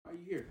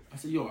I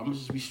said, yo, I'm gonna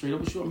just be straight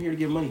up with you. I'm here to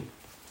get money.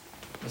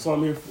 That's all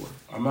I'm here for.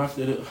 I'm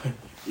after the.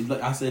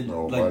 Like I said,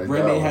 like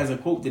Redman has a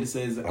quote that it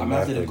says, "I'm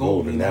after the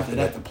gold, and after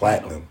that the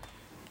platinum."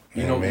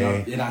 You know,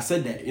 and I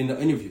said that in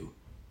the interview,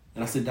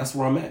 and I said that's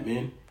where I'm at,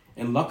 man.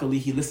 And luckily,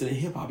 he listened to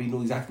hip hop. He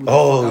knew exactly what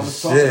I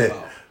was talking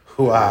about.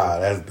 Wow,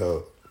 that's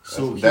dope.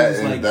 So he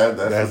was like,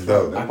 "That's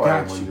dope. I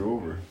got you."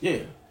 Over.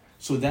 Yeah.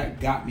 So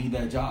that got me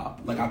that job.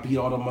 Like I beat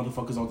all the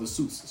motherfuckers off the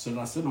suits. So then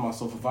I said to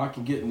myself, if I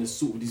can get in this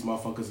suit with these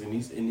motherfuckers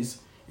in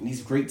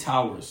these great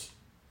towers,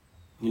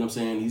 you know what I'm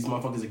saying? These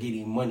motherfuckers are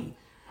getting money.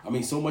 I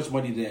mean, so much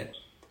money that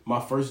my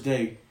first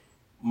day,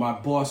 my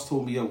boss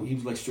told me, yo, he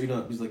was like straight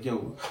up, he's like,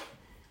 yo,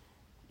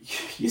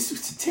 your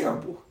suits are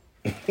terrible.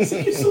 He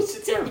said, your suits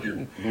are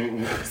terrible.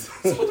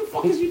 So what the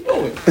fuck is you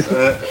doing?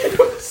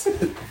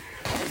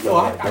 Yo,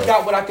 I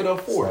got what I could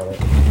afford.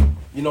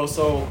 You know,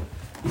 so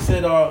he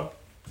said,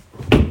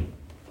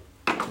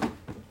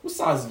 what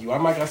size are you? I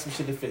might got some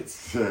shit that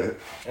fits.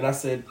 And I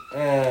said,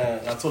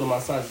 I told him my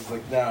size. He's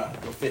like, nah,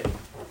 it'll fit.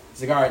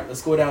 He's like, all right,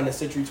 let's go down to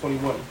Century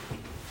 21.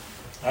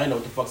 I didn't know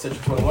what the fuck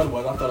Century 21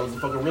 was. I thought it was a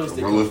fucking real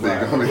estate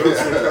company.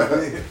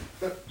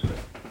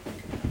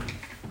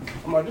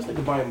 I'm like, this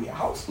nigga buying me a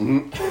house.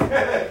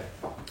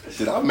 Mm-hmm.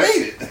 Shit, I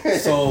made it.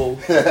 So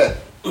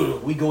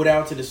we go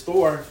down to the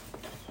store.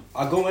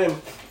 I go in.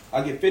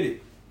 I get fitted.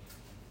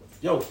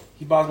 Yo,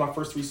 he buys my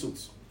first 3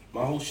 suits.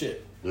 My whole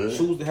shit. Yeah.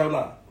 Shoes, the hell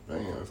not.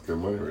 Damn, that's good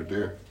money right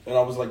there. And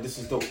I was like, this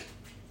is dope.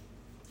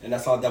 And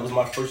that was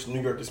my first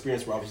New York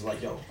experience where I was like,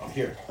 yo, I'm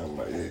here. I'm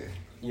like, yeah.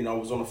 You know, I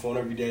was on the phone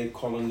every day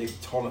calling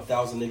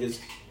 1,000 niggas,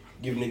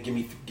 giving me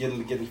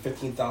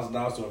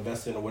 $15,000 to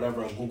invest in or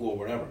whatever on Google or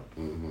whatever.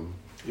 Mm-hmm.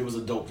 It was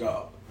a dope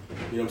job. You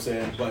know what I'm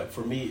saying? But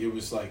for me, it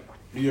was like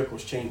New York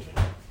was changing.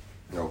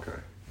 Okay.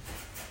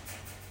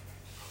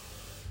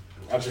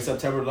 After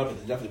September 11th,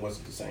 it definitely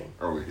wasn't the same.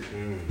 Oh, yeah.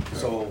 Mm-hmm.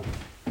 So,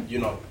 you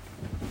know,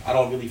 I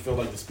don't really feel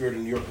like the spirit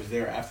of New York was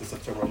there after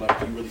September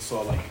 11th. You really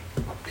saw like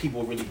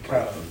people really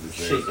kind of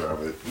shake.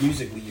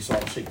 Musically, you saw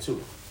them shake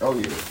too. Oh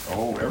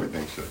yeah,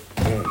 everything shook.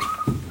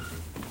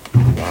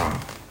 Wow.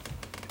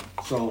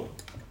 So,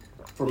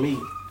 for me,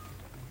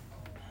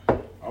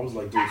 I was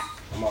like, deuce,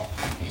 I'm out.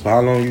 So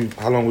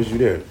how long was you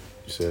there? You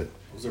said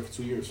I was there for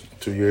 2 years.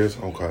 2 years?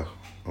 Okay.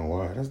 Oh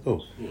wow, that's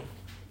dope. Yeah.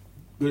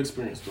 Good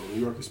experience though. New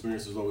York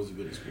experience is always a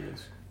good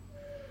experience.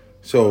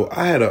 So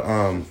I had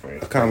a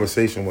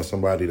conversation with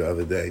somebody the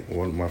other day,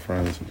 one of my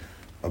friends,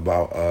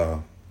 about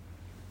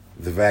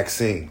the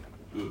vaccine.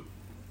 Mm.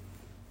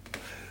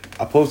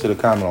 I posted a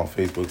comment on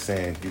Facebook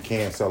saying you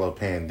can't sell a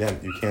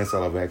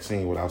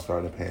vaccine without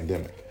starting a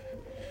pandemic.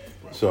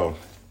 Right. So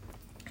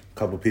a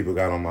couple people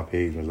got on my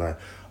page and was like,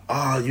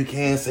 "Oh, you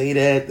can't say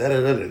that.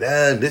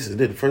 This is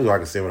it." First of all, I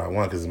can say what I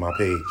want because it's my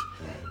page.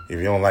 Right. If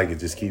you don't like it,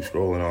 just keep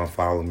scrolling on,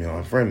 follow me,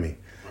 or unfriend me.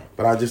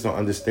 But I just don't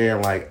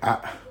understand. Like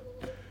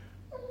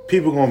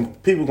people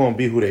gonna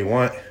be who they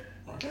want,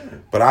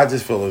 but I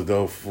just feel as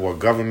though for a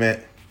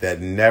government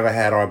that never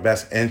had our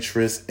best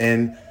interests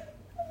in,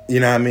 you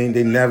know what I mean?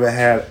 They never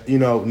had,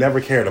 never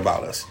cared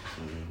about us.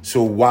 Mm-hmm.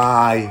 So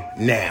why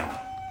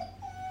now?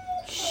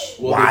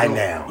 Well, why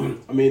now?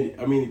 I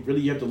mean,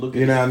 really, you have to look at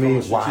it. You know what I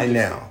mean? Why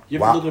now? You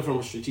have to look at it from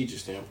a strategic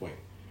standpoint.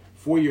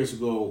 4 years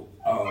ago,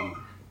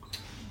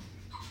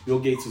 Bill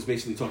Gates was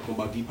basically talking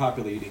about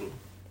depopulating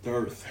the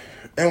earth.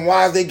 And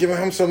why are they giving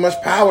him so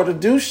much power to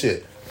do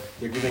shit?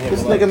 They're giving him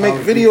this nigga make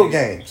video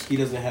games. He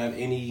doesn't have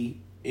he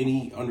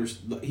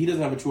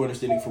doesn't have a true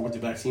understanding for what the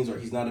vaccines are.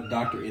 He's not a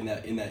doctor in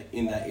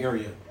that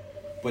area,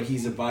 but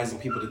he's advising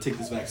people to take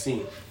this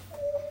vaccine.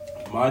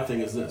 My thing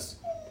is this: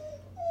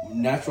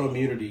 natural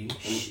immunity,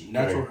 and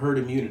natural herd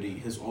immunity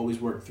has always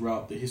worked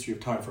throughout the history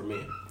of time for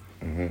man.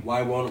 Mm-hmm.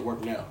 Why won't it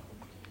work now?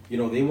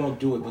 They won't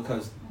do it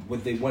because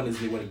what they want is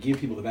they want to give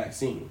people the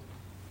vaccine.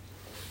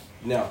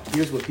 Now,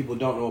 here's what people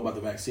don't know about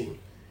the vaccine.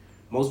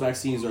 Most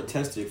vaccines are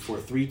tested for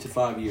 3 to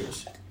 5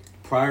 years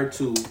prior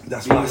to being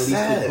released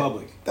to the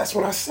public. That's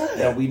what I said.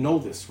 Now, we know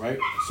this, right?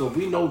 So if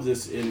we know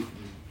this and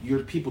your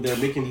people that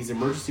are making these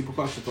emergency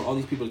precautions for all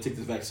these people to take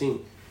this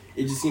vaccine,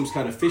 it just seems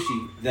kind of fishy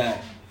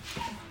that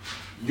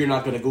you're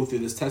not going to go through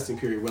this testing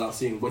period without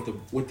seeing what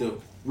the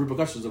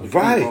repercussions of it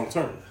can be long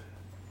term.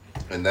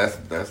 And that's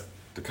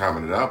the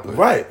comment that I put.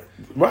 Right.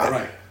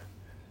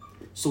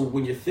 So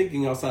when you're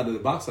thinking outside of the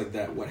box like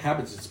that, what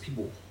happens is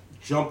people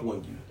jump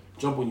on you.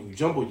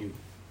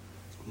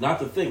 Not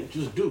to think,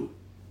 just do.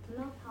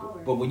 No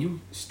power. But when you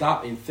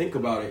stop and think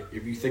about it,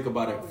 if you stop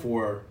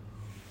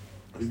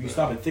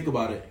and think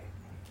about it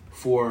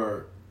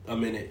for a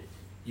minute,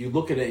 you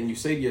look at it and you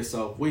say to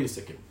yourself, wait a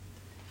second.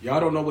 Y'all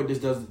don't know what this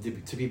does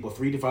to people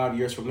 3 to 5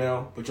 years from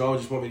now, but y'all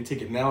just want me to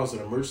take it now as an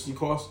emergency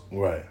cost?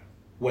 Right.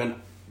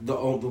 When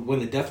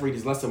the death rate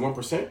is less than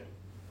 1%?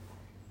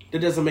 That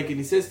doesn't make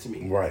any sense to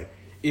me. Right.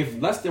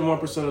 If less than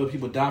 1% of the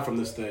people die from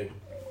this thing,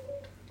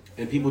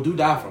 and people do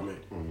die from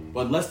it, mm-hmm.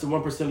 but less than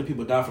 1% of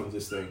people die from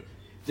this thing,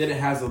 then it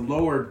has a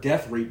lower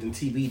death rate than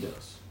TB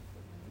does.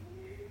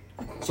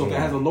 So if it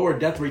has a lower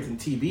death rate than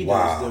TB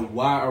does, then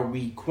why are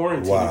we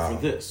quarantining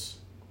for this?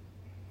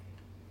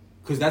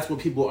 Because that's what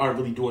people aren't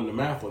really doing the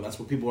math on. That's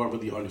what people aren't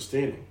really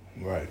understanding.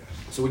 Right.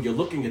 So when you're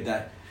looking at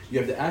that, you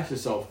have to ask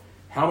yourself,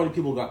 how many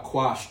people got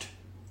quashed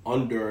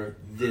under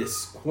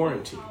this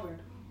quarantine?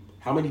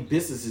 How many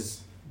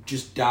businesses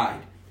just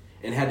died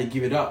and had to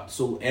give it up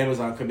so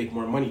Amazon could make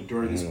more money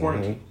during this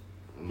quarantine?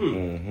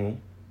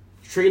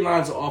 Trade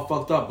lines are all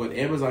fucked up, but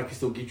Amazon can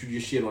still get you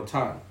your shit on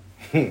time.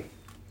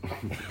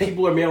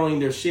 People are mailing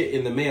their shit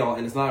in the mail,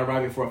 and it's not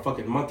arriving for a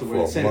fucking month or where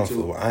they sent it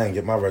to. I ain't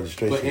get my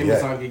registration but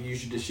Amazon can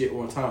use you the shit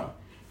on time.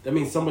 That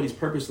means somebody's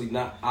purposely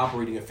not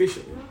operating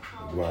efficiently.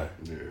 Right.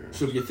 Yeah.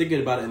 So if you're thinking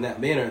about it in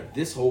that manner,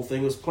 this whole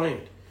thing was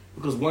planned.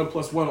 Because 1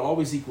 + 1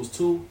 always equals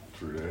 2.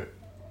 True that.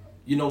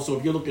 You know, so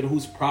if you're looking at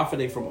who's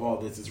profiting from all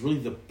this, it's really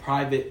the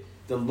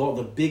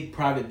big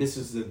private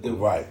businesses,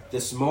 the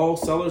small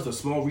sellers, the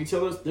small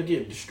retailers, they're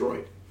getting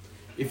destroyed.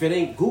 If it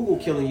ain't Google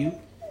killing you,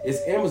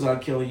 it's Amazon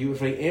killing you.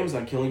 If it ain't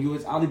Amazon killing you,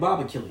 it's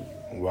Alibaba killing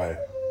you. Right.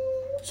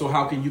 So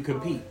how can you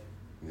compete?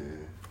 Yeah.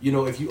 You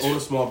know, if you own a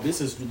small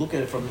business, you look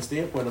at it from the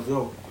standpoint of,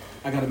 yo,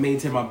 I got to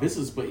maintain my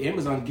business, but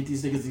Amazon get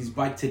these niggas these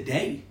bikes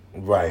today.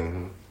 Right.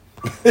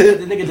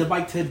 The nigga the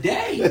bike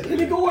today. The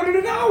nigga ordered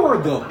an hour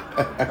ago.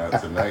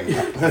 Not tonight.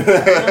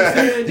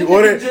 You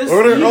ordered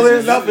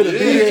enough in the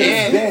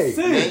day.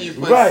 Then you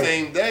put Right.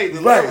 same day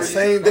delivery. Right,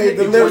 same day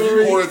Before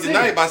delivery. you order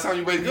tonight, by the time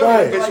you wake up,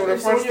 Right. you bitch on the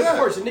front step.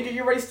 Porch, and nigga,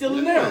 you're ready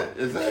stealing now.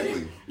 Yeah,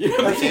 exactly. You know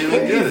what I I can't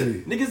even get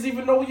mean? it. Niggas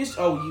even know what you.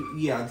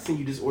 I seen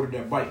you just ordered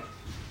that bike.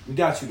 We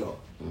got you though.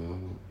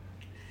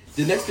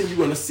 The next thing you're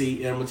gonna see,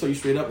 and I'm gonna tell you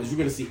straight up, is you're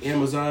gonna see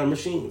Amazon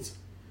machines,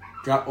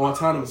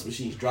 autonomous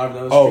machines driving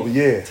down the street. Oh,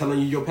 yeah. Telling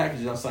you your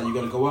package is outside. You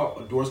gotta go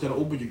out. A door's gonna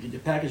open. You get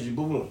your package. You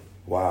boom.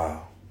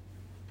 Wow.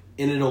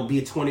 And it'll be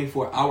a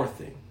 24-hour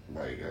thing.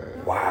 My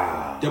God.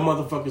 Wow. Them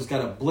motherfuckers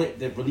got a blimp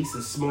that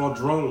releases small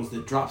drones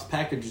that drops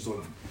packages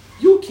on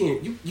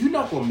you. You're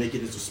not gonna make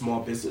it as a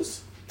small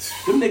business.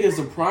 Them niggas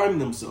are priming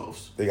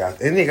themselves. They got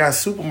a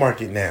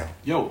supermarket now.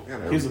 Yo,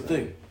 here's the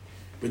thing.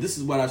 But this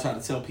is what I try to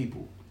tell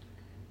people.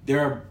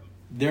 There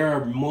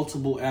are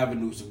multiple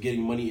avenues of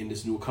getting money in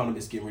this new economy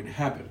that's getting ready to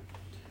happen.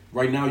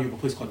 Right now, you have a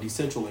place called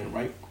Decentraland,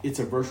 right? It's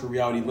a virtual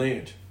reality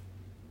land.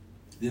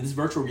 In this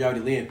virtual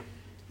reality land,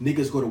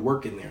 niggas go to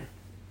work in there.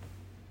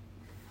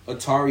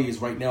 Atari is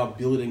right now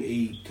building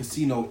a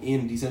casino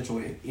in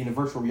Decentraland, in a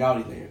virtual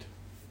reality land.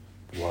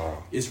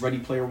 Wow. It's Ready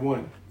Player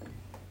One.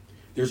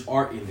 There's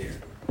art in there.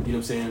 You know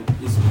what I'm saying?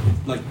 It's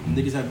like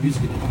niggas have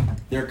music in there.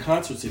 There are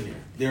concerts in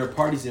there. There are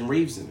parties and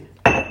raves in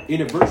there.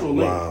 In a virtual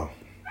land. Wow.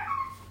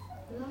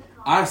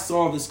 I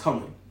saw this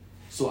coming,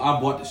 so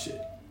I bought the shit.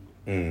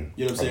 You know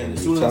what I'm saying?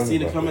 As soon as I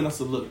seen it coming, I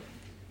said, look,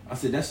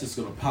 that's just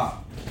going to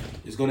pop.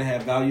 It's going to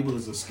have value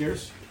because it's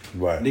scarce.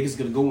 Right. Niggas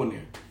going to go in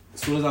there.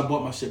 As soon as I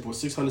bought my shit for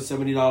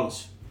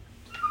 $670,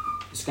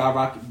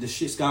 the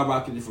shit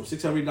skyrocketed from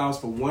 $670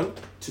 for one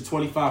to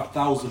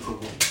 $25,000 for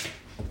one.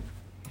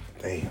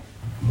 Damn.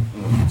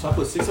 So I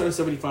put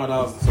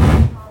 $675 in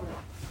something,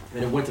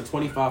 and it went to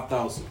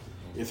 $25,000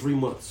 in 3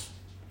 months.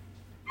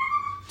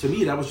 To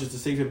me, that was just a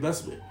safe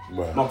investment.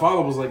 Right. My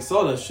father was like,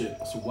 sell that shit.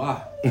 I said,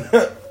 why?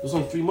 It was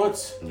only 3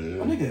 months. Yeah.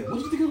 My nigga, what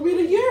do you think it would be in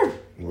a year?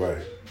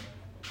 Right.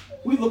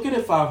 We looking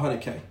at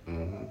 $500K.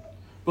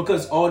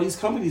 Because all these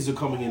companies are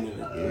coming in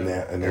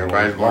there. And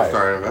Everybody's going to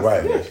start investing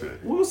Right. in Yeah, that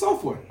shit. what was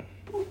out for?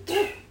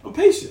 I'm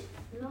patient.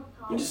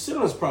 We just sit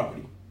on this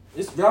property.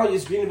 It's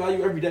gaining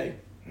value every day.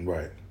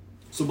 Right.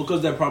 So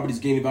because that property is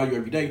gaining value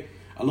every day,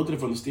 I look at it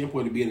from the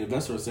standpoint of being an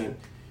investor and saying,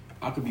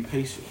 I could be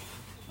patient.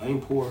 I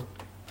ain't poor.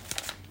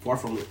 Far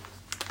from it.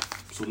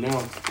 So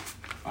now,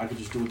 I can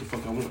just do what the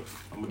fuck I want.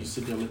 I'm going to just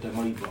sit there and let that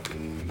money go.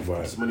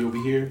 Right. This money over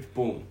here,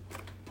 boom.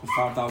 Put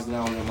 $5,000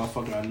 on that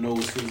motherfucker. I know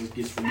as soon as it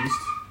gets released,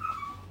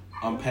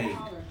 I'm paid.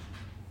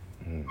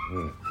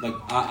 Like,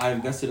 I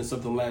invested in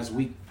something last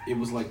week. It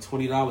was like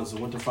 $20. It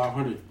went to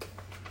 $500.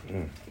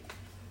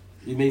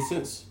 It made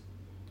sense.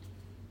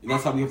 And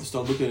that's how we have to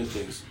start looking at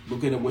things.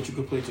 Looking at what you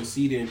can plant your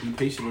seed in, be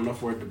patient enough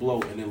for it to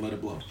blow, and then let it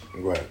blow.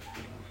 Right.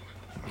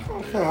 I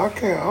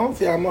don't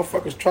see how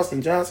motherfuckers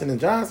trusting Johnson &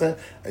 Johnson,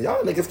 and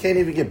y'all niggas can't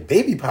even get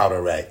baby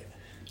powder right.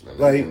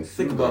 Like,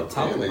 think about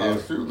talking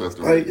about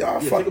like y'all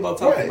think about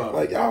talking right. about it.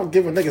 Like y'all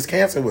giving niggas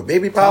cancer with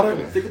baby powder,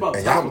 Think about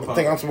and y'all talking think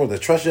about I'm supposed to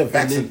trust your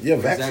vaccine? then- Your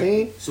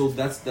exactly. vaccine? So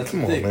that's Come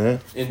the on, thing. man.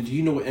 And do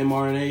you know what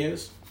mRNA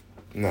is?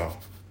 No.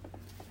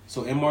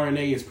 So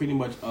mRNA is pretty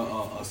much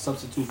a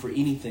substitute for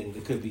anything.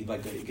 It could be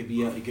like it could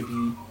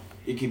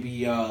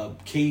be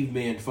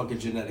caveman fucking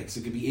genetics.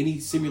 It could be any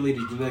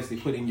simulated genetics they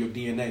put in your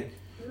DNA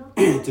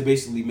to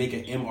basically make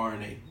an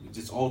mRNA.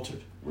 It's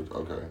altered.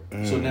 Okay.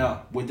 So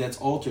now, when that's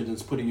altered and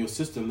it's put in your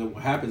system, then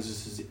what happens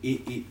is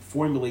it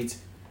formulates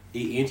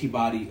a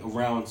antibody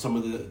around some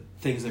of the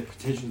things that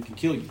potentially can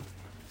kill you.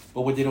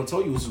 But what they don't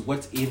tell you is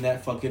what's in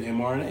that fucking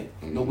mRNA.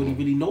 Nobody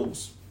really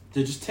knows.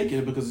 They're just taking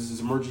it because this is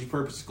emergency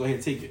purposes. Go ahead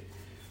and take it.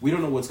 We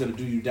don't know what's going to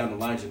do you down the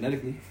line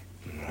genetically.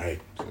 Right.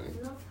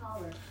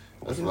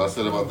 That's what I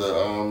said about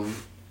the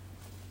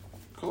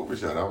COVID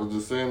shot. I was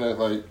just saying that,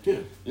 like, Yeah.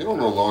 you don't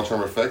know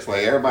long-term effects.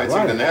 Like, everybody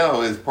Right. taking it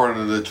now is part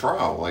of the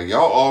trial. Like,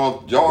 y'all are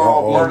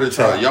part of the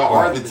trial. Y'all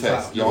are the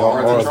test. Y'all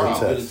are the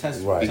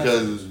trial. Right.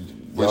 Because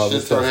when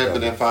shit start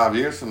happening 5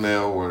 years from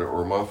now,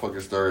 or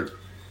motherfuckers start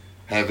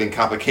having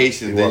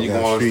complications, then you're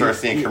going to start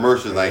seeing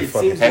commercials like,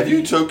 have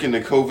you taken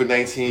the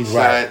COVID-19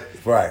 shot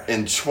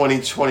in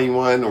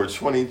 2021 or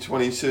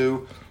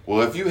 2022?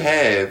 Well, if you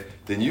have,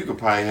 then you could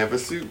probably have a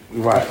suit.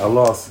 Right, a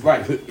lawsuit.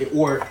 Right,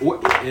 or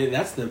and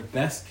that's the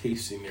best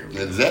case scenario.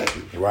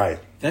 Exactly. Right.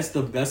 That's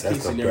the best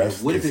case scenario.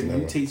 What if it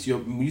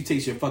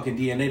mutates your fucking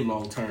DNA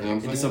long term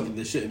into something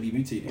that shouldn't be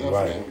mutated?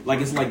 Right. Like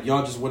it's like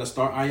y'all just want to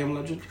start I Am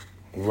Legend.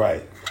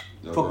 Right.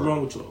 Fuck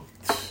wrong with y'all.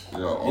 You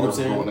know what I'm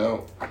saying? Going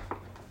out.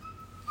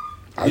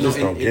 I just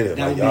don't get it.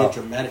 That would be a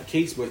dramatic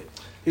case, but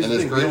and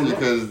it's crazy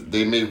because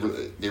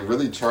they're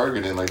really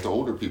targeting like the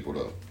older people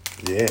though.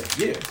 Yeah.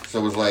 Yeah.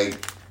 So it's like,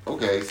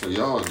 okay, so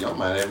y'all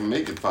might even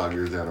make it 5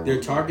 years down the road.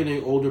 They're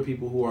targeting older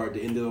people who are at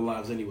the end of their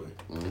lives anyway.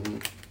 Mm-hmm.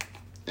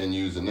 And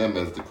using them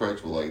as the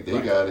crutch, but like they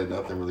got it,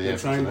 nothing really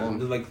happened to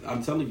them. Like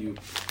I'm telling you,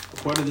 a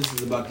part of this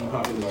is about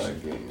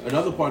depopulation.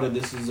 Another part of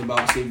this is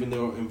about saving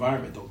the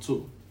environment though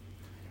too.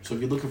 So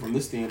if you're looking from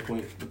this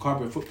standpoint, the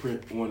carbon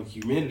footprint on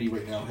humanity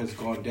right now has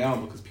gone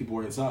down because people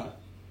are inside.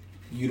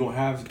 You don't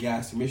have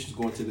gas emissions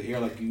going to the air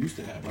like you used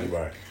to have, right?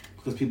 Right.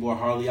 Because people are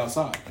hardly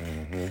outside.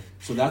 Mm-hmm.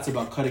 So that's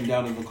about cutting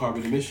down on the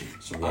carbon emissions.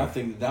 So I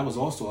think that was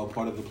also a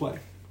part of the play.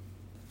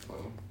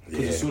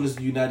 Because as soon as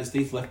the United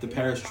States left the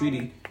Paris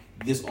Treaty,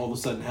 this all of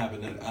a sudden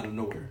happened out of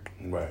nowhere.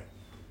 Right.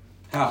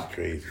 How? It's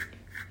crazy.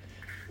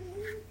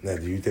 Now,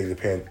 do you think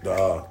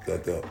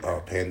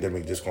the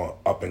pandemic just going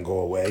to up and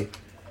go away?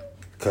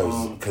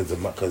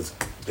 Because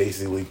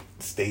basically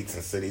states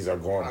and cities are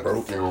going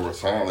broke. I think over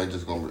time they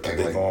just going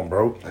to going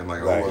broke. And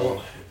like, oh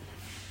well,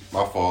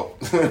 my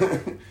fault.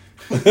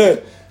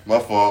 My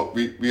fault.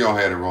 We all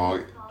had it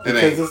wrong. It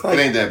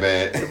ain't that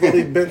bad. It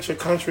really bent your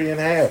country in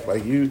half.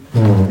 Like you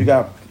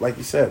got, like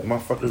you said,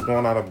 motherfuckers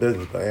going out of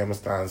business, but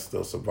Amazon's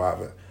still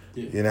surviving.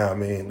 Yeah. You know what I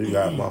mean? We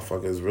got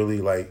motherfuckers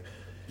really like.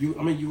 You're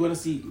gonna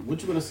see.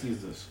 What you're gonna see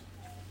is this.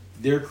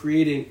 They're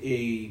creating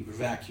a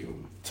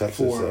vacuum.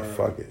 Texas said,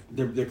 fuck it.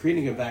 They're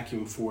creating a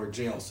vacuum for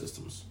jail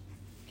systems.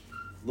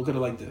 Look at it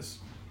like this.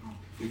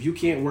 If you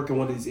can't work in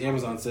one of these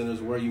Amazon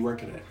centers, where are you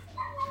working at?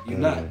 You're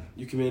not.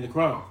 You committed a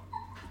crime.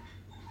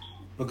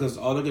 Because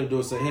all they're going to do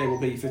is say, hey, we'll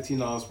pay you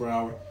 $15 per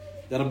hour.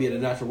 That'll be at a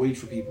natural wage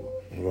for people.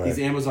 Right. These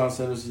Amazon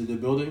centers that they're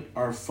building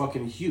are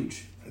fucking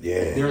huge.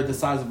 Yeah. They're the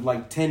size of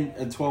like 10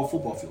 and 12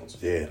 football fields.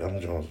 Yeah, them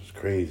Jones is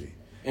crazy.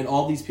 And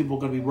all these people are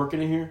going to be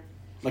working in here.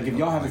 Like, if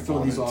y'all haven't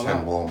filled these all 10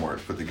 out.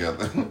 Walmarts put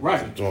together.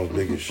 Right. Jones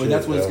big as shit. But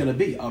that's what it's going to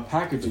be, a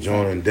packaging.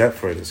 Jones in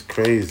Deptford is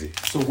crazy.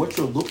 So what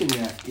you're looking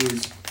at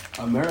is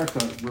America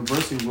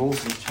reversing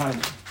roles with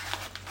China.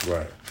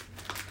 Right.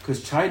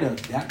 Because China,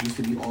 that used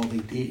to be all they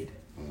did.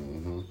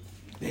 Mm-hmm.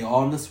 They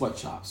all in the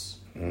sweatshops.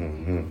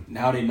 Mm-hmm.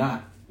 Now they're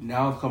not.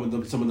 Now some of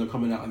them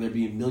coming out and they're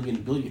being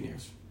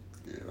billionaires.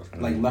 Yeah,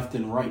 like left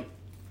and right.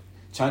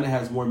 China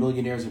has more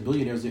millionaires and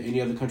billionaires than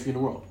any other country in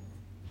the world.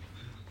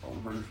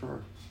 I'm pretty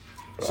sure.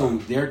 So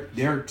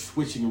they're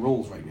switching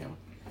roles right now.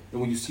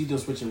 And when you see them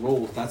switching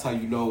roles, that's how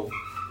you know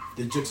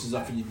the jukes is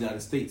up for the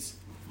United States.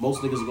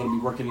 Most niggas are going to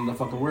be working in a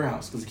fucking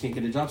warehouse because they can't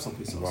get a job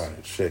someplace else.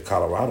 Right. Shit,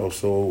 Colorado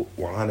sold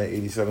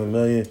 $187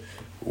 million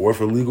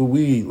worth of legal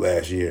weed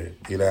last year.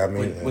 You know what I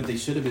mean? What they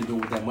should have been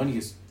doing with that money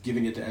is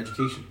giving it to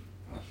education.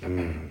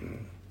 Mm-hmm.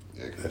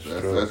 Yeah,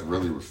 that's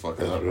really what's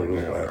fucking up right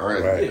now. All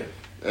right.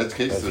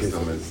 Education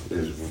system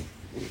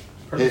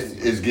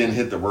is getting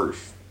hit the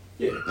worst.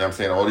 Yeah. You know what I'm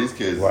saying? All these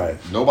kids, right.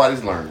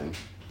 Nobody's learning.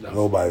 No.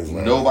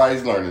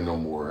 Nobody's learning no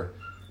more.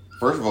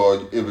 First of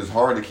all, it was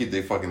hard to keep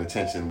their fucking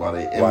attention while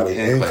they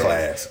in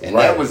class. And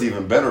that was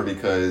even better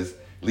because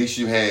at least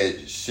you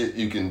had shit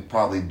you can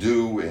probably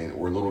do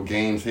or little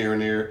games here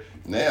and there.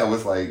 Now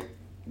it's like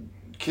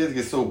kids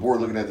get so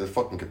bored looking at this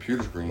fucking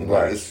computer screen.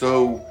 Right. Like, it's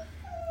so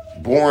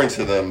boring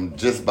to them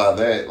just by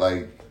that.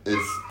 Like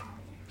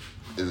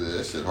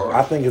that shit hard.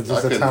 I think it's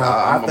just a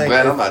time. I'm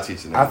glad I'm not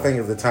teaching them. I think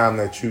it's the time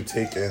that you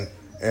take and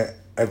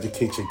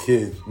educate your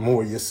kids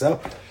more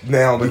yourself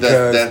now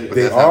because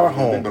they are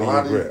home.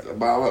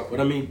 But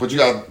I mean, but you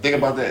gotta think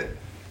about that.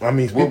 I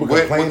mean, people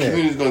what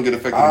community is going to get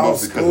affected the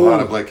most? Because a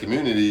lot of black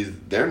communities,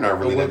 they're not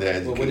really that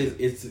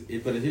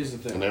educated. But here's the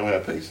thing. And they don't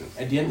have patience.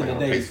 At the end of the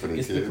day, it's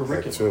the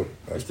curriculum. That's true.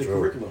 It's the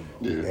curriculum,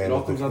 bro. Yeah. It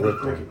all comes down to the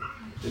curriculum.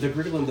 If the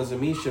curriculum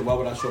doesn't mean shit, why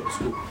would I show up to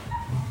school?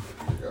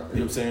 You know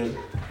what I'm saying?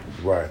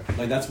 Right.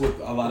 Like, that's what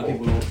a lot of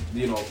people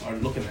are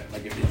looking at.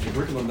 Like, if the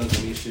curriculum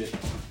doesn't mean shit,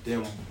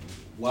 then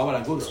why would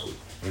I go to school?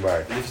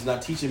 Right. And if it's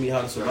not teaching me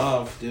how to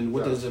survive, then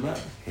what does it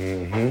matter?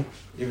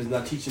 Mm-hmm. If it's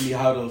not teaching me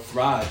how to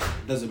thrive,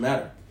 it doesn't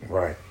matter.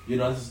 Right. You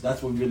know,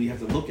 that's what we really have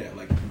to look at.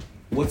 Like,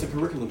 what's the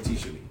curriculum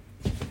teaching me?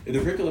 If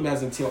the curriculum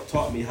hasn't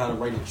taught me how to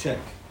write a check,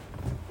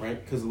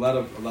 right? Because a lot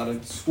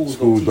of schools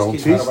don't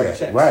teach kids how to write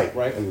checks.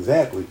 Right.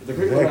 Exactly. If the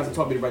curriculum hasn't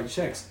taught me to write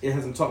checks, it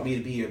hasn't taught me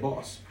to be a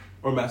boss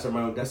or master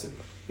my own destiny.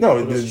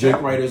 No, the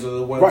check writers are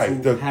the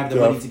ones who have the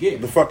money to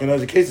give. The fucking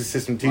education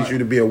system teach you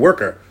to be a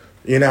worker.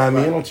 You know what I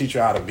mean? It don't teach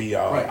you how to be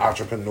an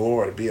entrepreneur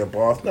or to be a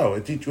boss. No,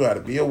 it teach you how to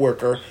be a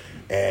worker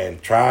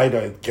and try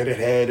to get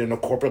ahead in the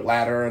corporate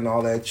ladder and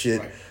all that shit.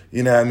 Right.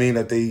 You know what I mean?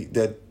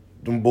 That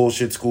them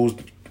bullshit schools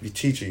be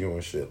teaching you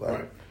and shit. Like,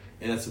 right.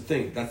 And that's the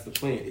thing. That's the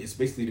plan. It's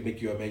basically to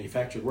make you a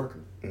manufactured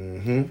worker.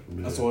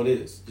 Mm-hmm. That's all it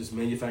is. Just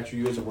manufacture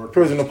you as a worker.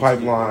 Prisoner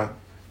pipeline,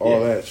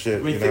 all that shit.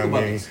 I mean, you think know about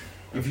what I mean? this.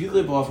 If you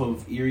live off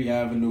of Erie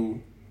Avenue,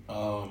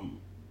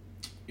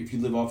 if you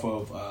live off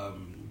of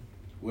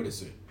what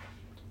is it,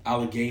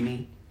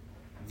 Allegheny,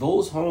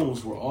 those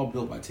homes were all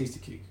built by Tasty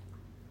Cake.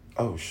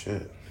 Oh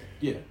shit.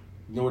 Yeah,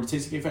 you know where the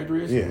Tasty Cake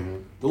factory is? Yeah.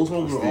 Those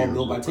homes were all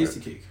built by Tasty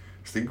Cake.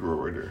 Steve grew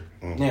right there.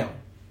 Now,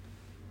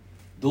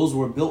 those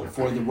were built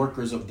for the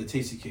workers of the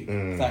Tasty Cake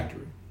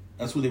factory.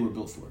 That's who they were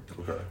built for.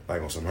 Okay.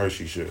 Like on some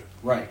Hershey shit.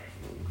 Right.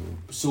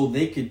 So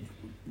they could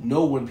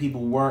know when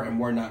people were and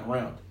were not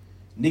around.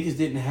 Niggas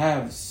didn't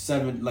have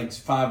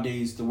 5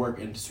 days to work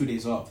and 2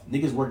 days off.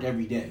 Niggas worked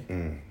every day.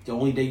 The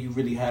only day you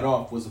really had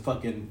off was a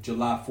fucking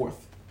July 4th.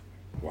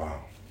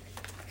 Wow.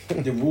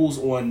 The rules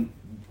on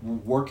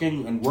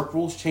working and work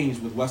rules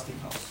changed with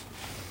Westinghouse.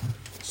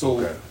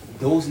 So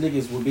those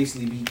niggas would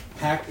basically be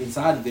packed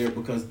inside of there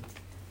because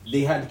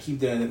they had to keep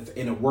that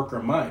in a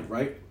worker mind,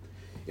 right?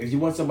 If you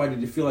want somebody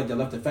to feel like they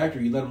left the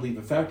factory, you let them leave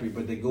the factory,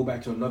 but they go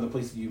back to another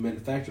place that you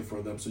manufacture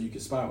for them so you can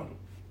spy on them.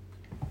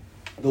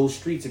 Those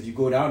streets, if you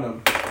go down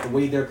them, the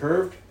way they're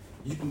curved,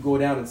 you can go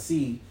down and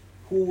see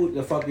who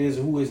the fuck is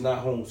and who is not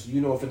home. So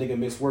you know if a nigga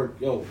missed work,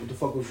 yo, what the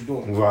fuck was you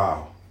doing?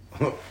 Wow.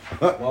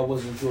 Why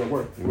wasn't you at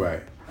work?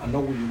 Right. I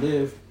know where you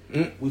live.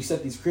 We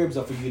set these cribs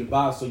up for you to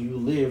buy so you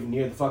live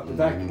near the fucking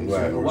factory.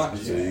 So you can watch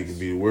So you can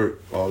be to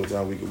work all the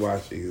time. We can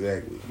watch it.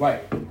 Exactly.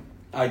 Right.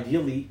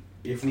 Ideally,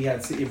 if we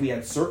had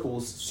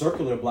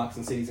circular blocks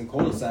in cities and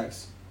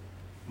cul-de-sacs,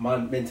 my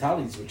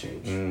mentalities would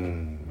change.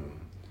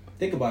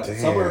 Think about it.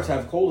 Damn. Suburbs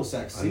have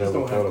cul-de-sacs. Cities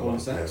don't have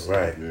cul-de-sacs.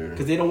 Right.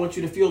 Because they don't want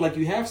you to feel like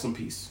you have some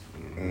peace.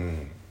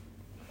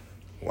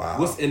 Wow.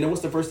 What's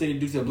the first thing they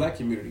do to the black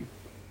community?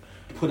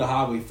 Put a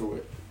highway through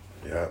it.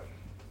 Yeah.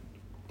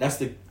 That's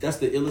the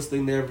illest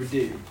thing they ever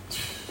did.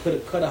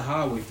 Cut a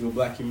highway through a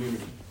black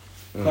community.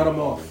 Cut them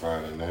off.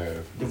 Divide in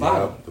half.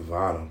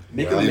 Divide them.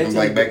 Make them Even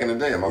mentally like back in the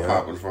day, my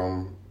pop was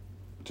from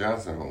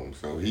Johnson Home,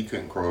 so he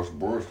couldn't cross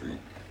Broad Street.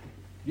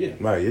 Yeah.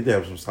 Right, your dad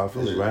was from South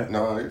Philly, right?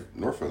 No, he's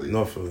North Philly.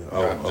 North Philly.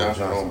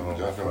 Johnson Home,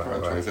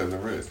 probably 27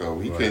 and red. So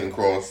he couldn't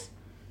cross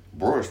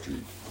Broad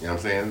Street. You know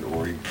what I'm saying?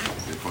 Or he get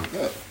fucked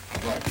up.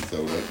 Right.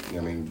 So that,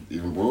 I mean,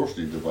 even Broad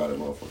Street divided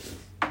motherfuckers.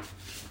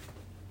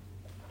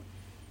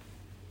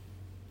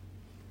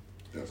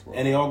 That's why.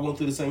 And they all going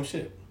through the same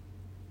shit.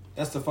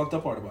 That's the fucked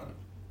up part about it.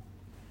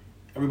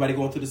 Everybody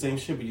going through the same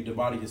shit, but you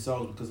divided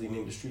yourselves because they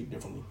named the street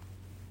differently.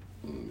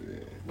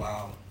 Yeah.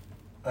 Wow.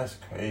 That's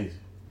crazy.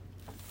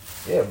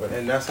 Yeah, but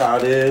and that's how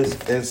it is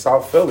in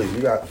South Philly. You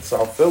got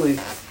South Philly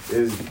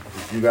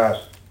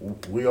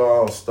we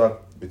all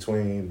stuck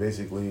between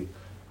basically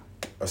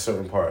a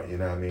certain part, you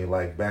know what I mean?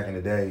 Like back in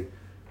the day,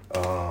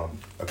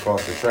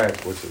 across the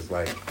tracks, which is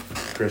like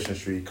Christian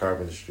Street,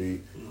 Carpenter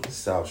Street,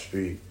 South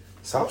Street.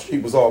 South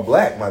Street was all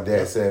black, my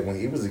dad said when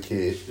he was a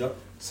kid. Yep.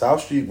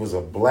 South Street was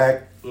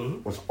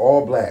was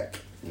all black.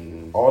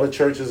 All the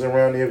churches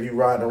around there, if you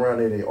riding around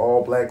there, they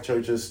all black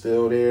churches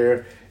still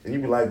there. And you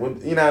be like, well,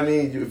 you know what I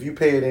mean? If you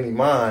pay it any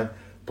mind.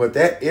 But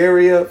that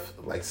area,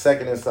 like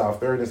 2nd and South,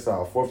 3rd and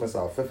South, 4th and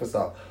South, 5th and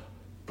South,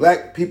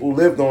 black people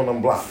lived on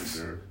them blocks.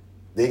 Sure.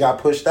 They got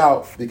pushed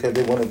out because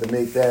they wanted to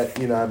make that,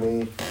 you know what I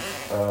mean,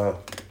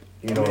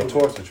 a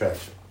tourist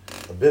attraction,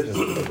 a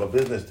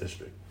business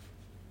district.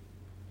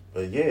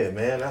 But yeah,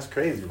 man, that's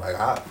crazy. Like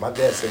my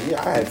dad said,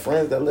 I had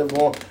friends that lived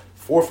on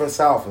 4th and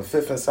South and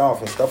 5th and South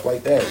and stuff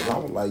like that. And I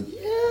was like,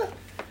 yeah.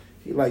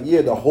 He like,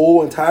 yeah, the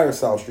whole entire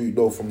South Street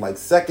though, from like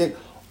 2nd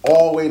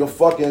all the way to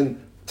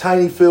fucking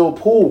Tiny Field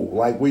Pool,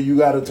 like where you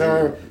got to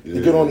turn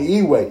to get on the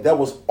E-way. That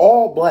was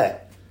all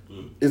black.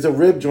 It's a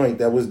rib joint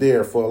that was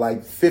there for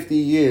like 50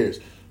 years.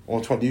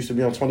 Used to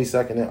be on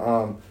 22nd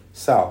and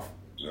South.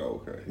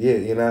 Oh, okay. Yeah,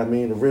 you know what I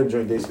mean? The rib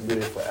joint, they used to be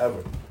there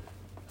forever.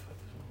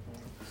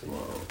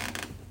 Wow.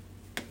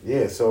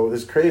 Yeah, so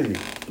it's crazy.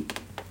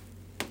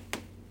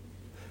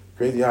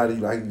 Crazy how they,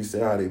 like you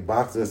said, how they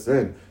boxed us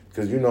in.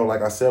 Because,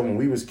 like I said, when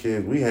we was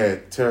kids, we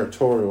had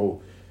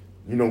territorial,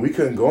 we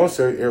couldn't go in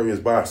certain areas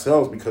by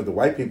ourselves because the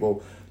white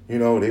people,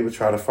 they would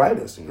try to fight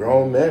us.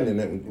 Grown men, and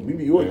then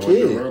you were a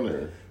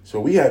kid. So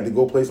we had to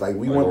go places like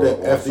we went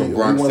to some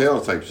Bronx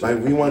Tale type shit. Like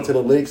we went to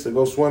the lakes to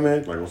go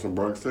swimming. Like on some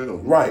Bronx Tale.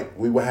 Right.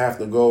 We would have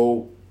to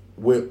go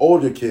with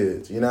older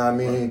kids, you know what I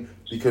mean? Right.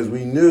 Because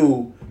we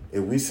knew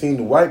if we seen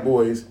the white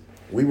boys,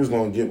 we was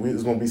gonna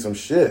be some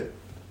shit.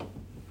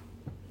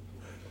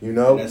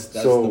 That's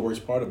the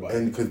worst part about it.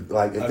 And cause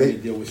like if they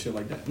deal with shit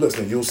like that.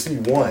 Listen, you'll see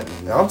one.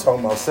 Now I'm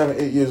talking about 7,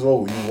 8 years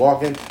old. You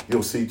walking,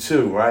 you'll see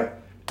 2, right?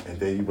 And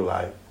then you be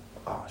like,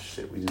 oh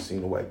shit, we just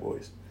seen the white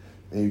boys.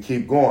 And you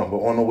keep going, but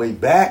on the way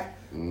back,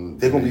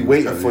 they're gonna be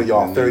waiting for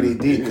y'all 30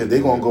 deep because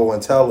they're gonna go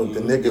and tell them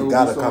the nigga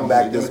gotta come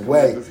back this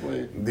way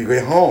to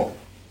get home.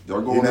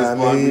 Y'all go on this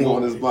block, we go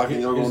on this block,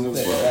 and y'all go on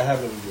this block. That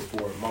happened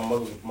before.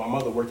 My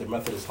mother worked at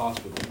Methodist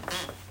Hospital.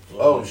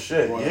 Oh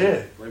shit!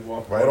 Yeah,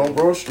 right on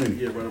Broad Street.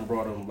 Yeah, right on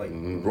Broad,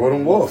 Broad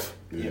and Wolf.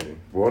 Yeah,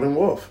 Broad and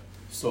Wolf.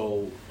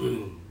 So,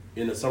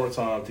 in the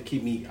summertime, to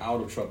keep me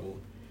out of trouble,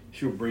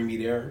 she would bring me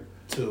there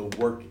to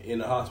work in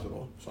the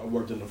hospital. So I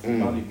worked in the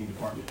phlebotomy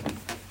department.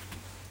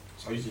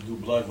 So I used to do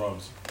blood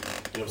runs.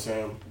 You know what I'm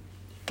saying?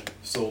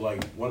 So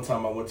like one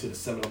time I went to the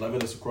 7-Eleven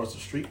that's across the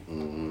street,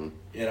 and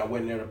I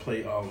went in there to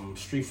play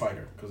Street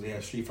Fighter because they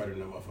had Street Fighter in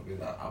that motherfucker.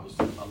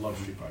 I love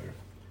Street Fighter,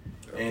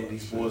 and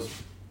these boys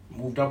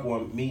moved up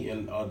on me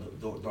and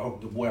the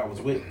boy I was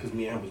with because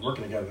me and him was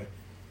working together,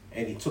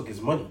 and he took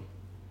his money.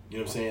 You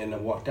know what I'm saying? And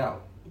then walked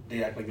out.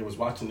 They act like they was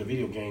watching the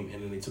video game,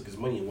 and then they took his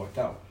money and walked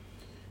out.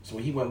 So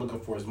when he went looking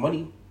for his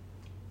money,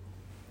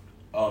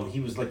 he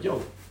was like,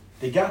 "Yo,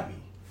 they got me."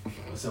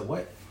 I said,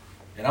 "What?"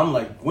 And I'm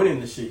like winning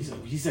this shit.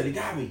 He said, "They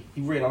got me."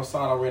 He ran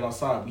outside. I ran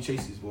outside. We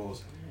chased these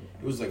balls.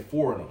 It was like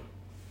 4 of them.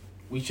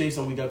 We chased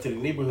them. We got to the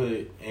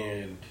neighborhood,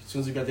 and as soon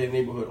as we got to the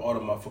neighborhood, all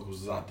the motherfuckers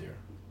was out there.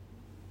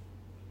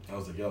 I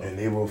was like, "Yo." And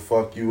they will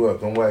fuck you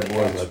up. Them white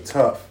boys are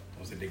tough.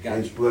 I was like, "They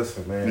got you."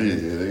 Listen, man. Yeah,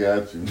 they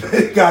got you.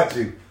 They got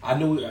you. I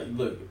knew.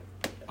 Look,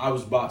 I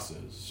was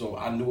boxing, so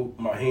I knew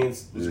my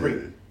hands was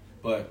great,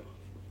 but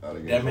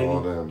that made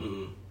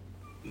me.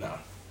 Nah.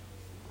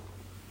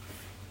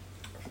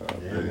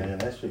 Yeah, man,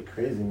 that shit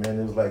crazy, man.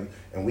 It was like,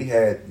 and we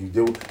had,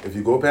 if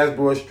you go past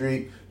Broad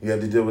Street, you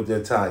had to deal with the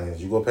Italians.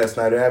 You go past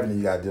Snyder Avenue,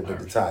 you got to deal with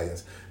the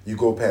Italians. You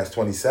go past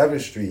 27th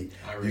Street,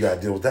 you got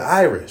to deal with the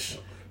Irish.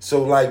 Yep.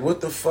 So, like,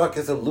 what the fuck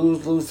is a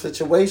lose-lose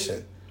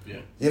situation?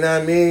 Yeah. You know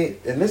what I mean?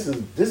 And this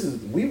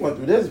is, we went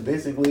through this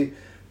basically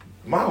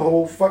my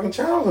whole fucking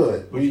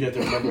childhood. But you have to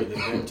remember that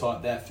they're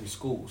taught that through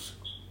schools.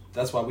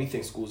 That's why we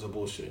think schools are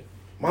bullshit.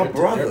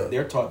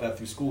 They're taught that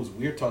through schools.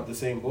 We're taught the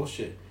same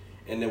bullshit.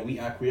 And then we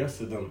acquiesce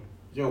to them.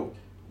 Yo,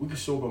 we could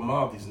show up and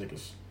mob these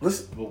niggas.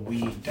 Listen, but we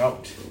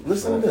don't.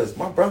 Listen to this.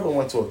 My brother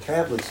went to a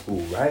Catholic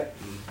school, right?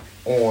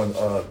 On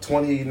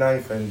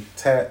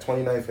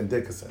 29th and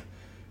Dickinson.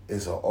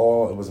 It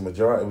was a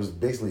majority. It was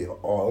basically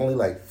only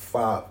like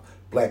 5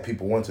 black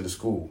people went to the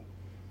school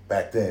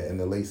back then in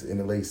the late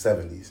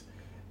 70s,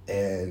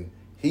 and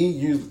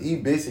he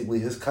basically,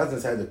 his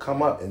cousins had to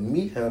come up and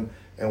meet him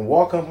and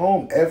walk him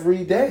home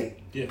every day.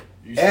 Yeah,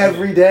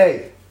 every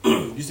day.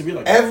 Used to be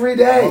like every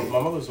day. My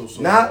mother's so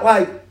not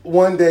like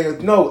one day.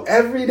 No,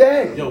 every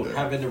day. Yo,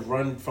 having to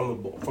run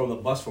from the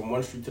bus from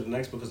one street to the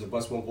next because the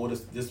bus won't go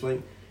this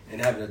way, and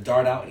having to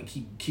dart out and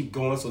keep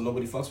going so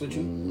nobody fucks with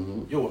you.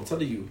 Mm-hmm. Yo, I'm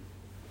telling you,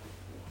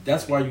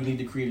 that's why you need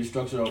to create a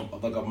structure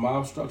of like a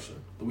mob structure.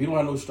 But we don't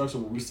have no structure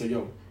where we say,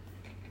 yo,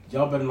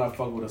 y'all better not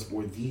fuck with us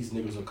or these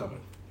niggas are coming.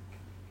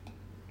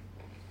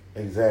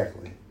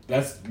 Exactly.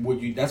 That's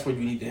what you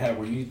need to have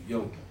where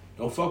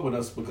don't fuck with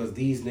us because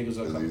these niggas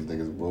are coming. These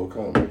niggas will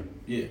come.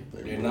 Yeah.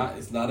 They're not.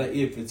 It's not a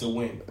if, it's a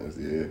when.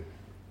 Yeah.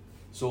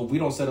 So if we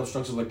don't set up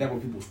structures like that where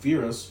people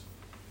fear us,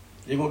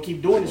 they're gonna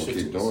keep doing this shit.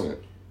 Keep doing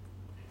it.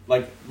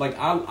 Like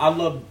I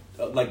love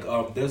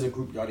there's a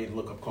group y'all need to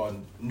look up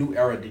called New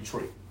Era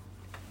Detroit.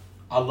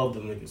 I love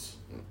them niggas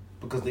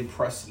because they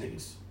press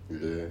niggas.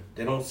 Yeah.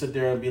 They don't sit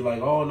there and be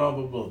like, oh no,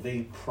 blah blah.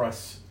 They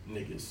press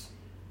niggas.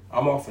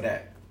 I'm all for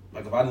that.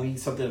 Like if I need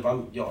something,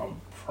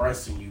 I'm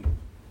pressing you.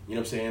 You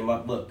know what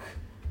I'm saying?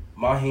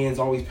 My hands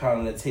always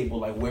pounding the table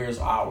like, where's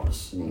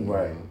ours?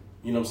 Right.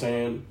 You know what I'm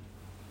saying?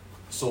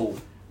 So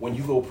when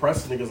you go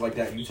press niggas like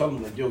that, you tell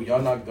them like, yo,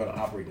 y'all not gonna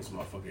operate this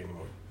motherfucker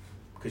anymore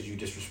because you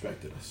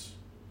disrespected us.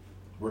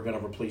 We're gonna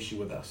replace you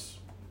with us,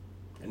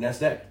 and that's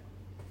that.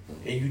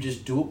 And you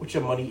just do it with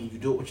your money and you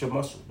do it with your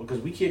muscle because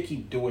we can't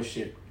keep doing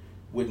shit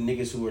with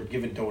niggas who are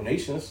giving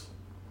donations.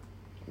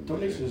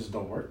 Donations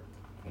don't work.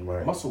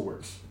 Right. Muscle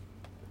works.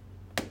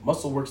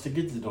 Muscle works to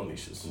get the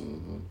donations.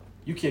 Mm-hmm.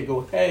 You can't go,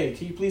 hey,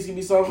 can you please give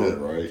me something? Yeah,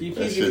 right. Can you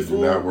please that give me shit food?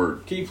 Do not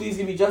work. Can you please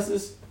give me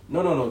justice?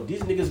 No.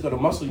 These niggas gonna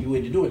muscle you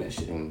into doing that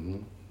shit. Mm-hmm.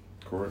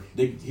 Correct.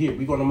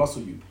 We're gonna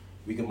muscle you.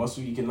 We can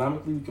muscle you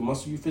economically. We can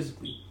muscle you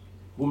physically.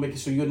 We'll make it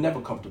so you're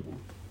never comfortable.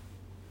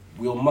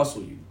 We'll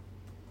muscle you.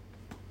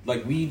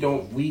 Like we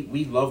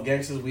love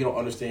gangsters. We don't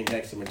understand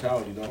gangster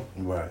mentality, though.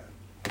 Right.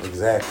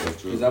 Exactly.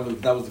 Because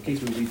that was the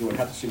case when we doing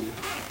half the shit.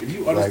 If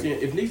you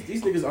understand, if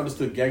these niggas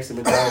understood gangster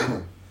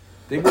mentality,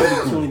 they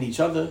wouldn't be killing each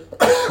other.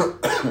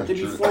 They'd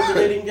be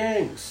formulating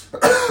gangs. You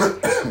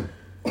know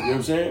what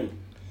I'm saying?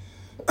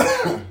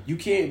 You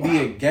can't be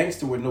a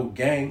gangster with no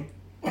gang.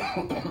 You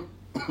know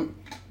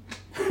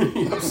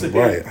what I'm saying?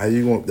 Right. How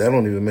you going? That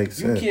don't even make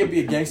sense. You can't be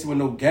a gangster with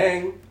no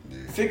gang.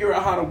 Figure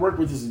out how to work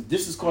with this.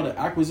 This is called an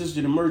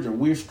acquisition and merger.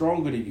 We're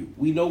stronger than you.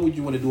 We know what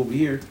you want to do over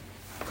here.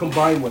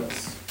 Combine with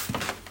us.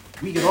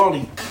 We can all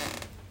eat.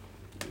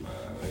 Nah,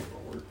 that ain't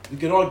gonna work. We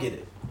can all get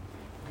it.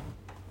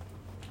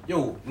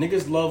 Yo,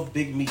 niggas love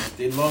big meat.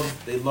 They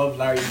love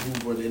Larry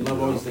Hoover. They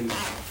love all these things.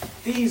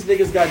 These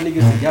niggas got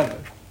niggas together.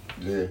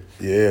 Yeah.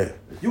 Yeah.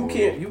 You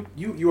can't.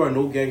 You are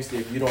no gangster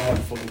if you don't have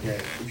a fucking gang.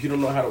 If you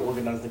don't know how to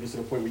organize niggas to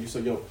the point where you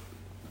say, yo,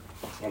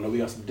 I know we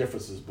got some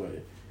differences,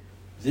 but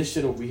this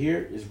shit over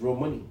here is real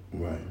money.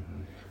 Right.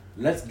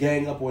 Let's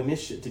gang up on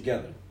this shit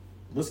together.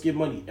 Let's get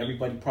money.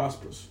 Everybody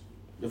prospers.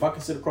 If I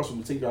can sit across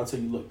from the table, I'll tell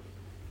you, look,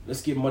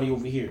 let's get money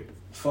over here.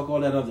 Fuck all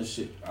that other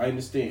shit. I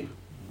understand.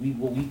 We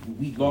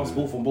lost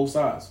both on both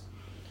sides.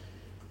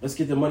 Let's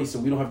get the money so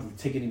we don't have to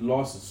take any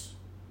losses.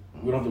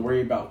 We don't have to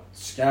worry about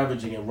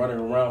scavenging and running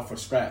around for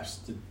scraps.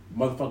 The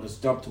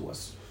motherfuckers dump to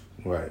us.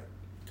 Right.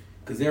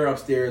 Because they're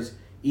upstairs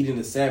eating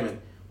the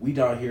salmon. We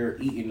down here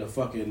eating the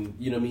fucking,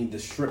 you know what I mean, the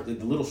shrimp, the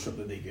little shrimp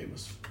that they gave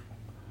us.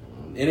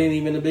 It ain't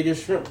even the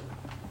biggest shrimp.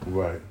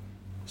 Right.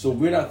 So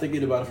we're not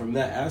thinking about it from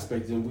that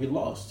aspect, and we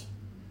lost.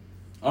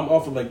 I'm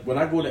often like, when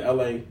I go to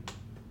LA,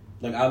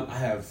 like I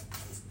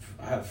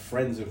have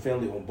friends and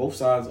family on both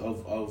sides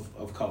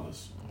of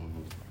colors.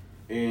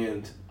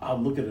 And I'll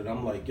look at it,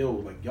 I'm like, yo,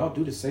 like y'all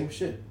do the same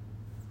shit.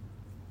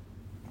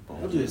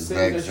 Y'all do the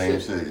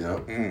same shit,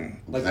 yo.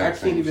 Like I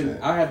can't even.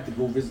 I have to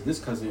go visit this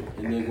cousin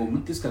and then go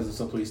meet this cousin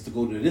someplace to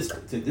go to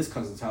this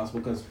cousin's house,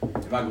 because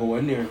if I go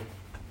in there,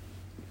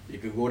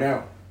 it could go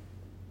down.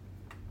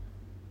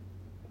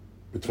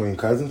 Between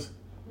cousins?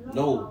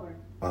 No,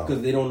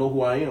 because they don't know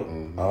who I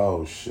am.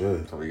 Oh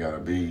shit! So you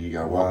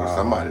gotta walk with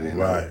somebody then.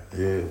 Right?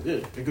 Yeah. Yeah,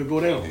 it could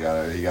go down. You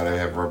gotta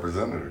have a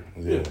representative.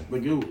 Yeah.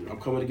 Like yo, I'm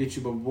coming to get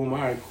you, but boom, all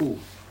right, cool.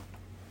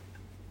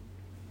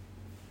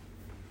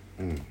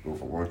 Go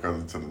from one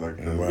cousin to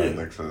the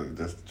next cousin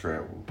just to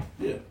travel.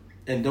 Yeah,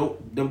 and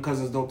them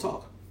cousins don't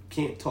talk,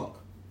 can't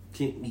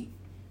meet.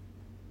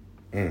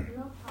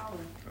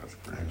 That's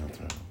crazy.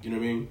 You know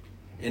what I mean?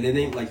 And it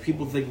ain't like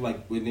people think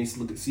like when they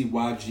see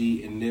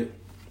YG and Nip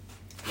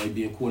like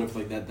being cool and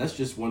everything like that. That's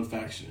just one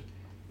faction.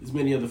 There's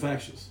many other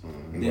factions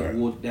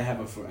that have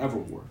a forever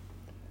war,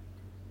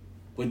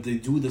 but they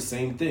do the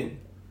same thing.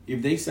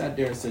 If they sat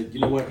there and said,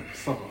 you know what,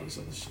 fuck all this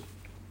other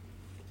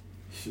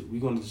shit, we're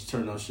gonna just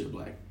turn our shit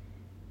black.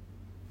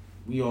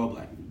 We all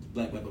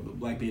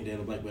black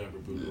bandana, black whatever.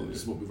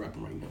 This is what we're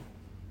rapping right now.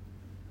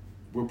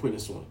 We're putting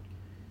this on,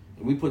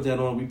 and we put that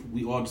on.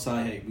 We all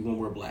decide, hey, we're gonna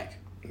wear black.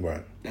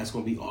 Right. That's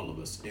gonna be all of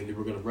us, and then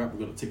we're gonna rap.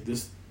 We're gonna take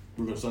this.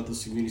 We're gonna start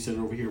this community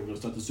center over here. We're gonna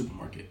start the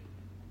supermarket.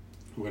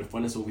 We're gonna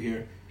fund this over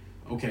here.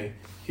 Okay,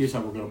 here's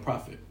how we're gonna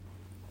profit.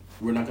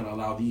 We're not gonna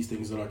allow these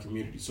things in our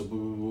community. So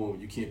boom, boom,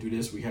 boom. You can't do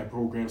this. We have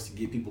programs to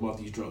get people off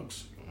these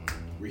drugs.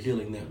 We're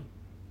healing them.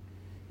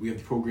 We have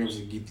the programs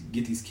to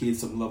get these kids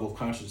some level of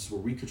consciousness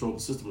where we control the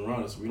system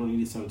around us. We don't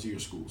need to send them to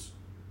your schools.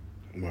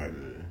 Right.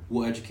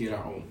 We'll educate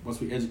our own. Once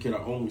we educate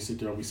our own, we sit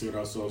there and we say to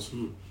ourselves,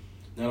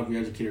 now that we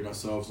educated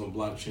ourselves on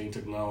blockchain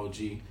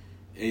technology,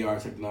 AR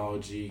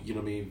technology, you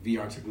know what I mean,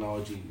 VR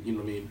technology, you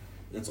know what I mean,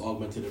 that's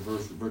augmented and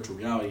virtual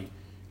reality.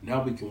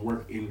 Now we can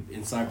work in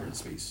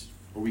cyberspace,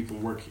 or we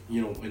can work,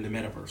 you know, in the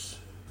metaverse.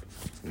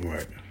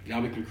 Right.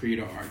 Now we can create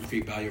our art and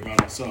create value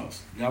around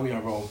ourselves. Now we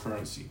have our own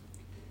currency.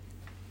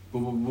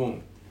 Boom, boom,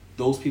 boom.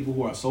 Those people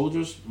who are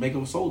soldiers, make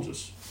them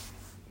soldiers.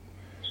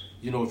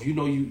 You know, if you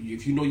know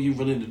you're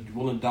willing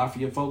to die for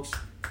your folks,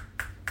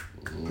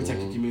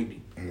 protect your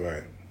community.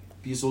 Right.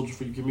 Be a soldier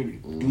for your community.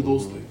 Do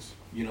those things.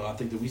 You know, I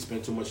think that we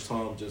spend too much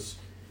time just,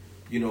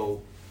 you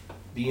know,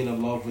 being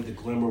in love with the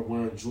glamour of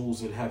wearing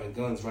jewels and having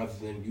guns rather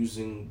than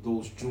using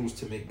those jewels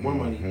to make more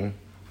money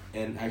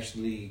and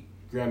actually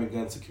grabbing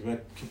guns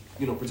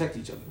to protect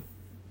each other.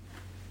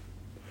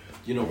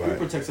 You know, who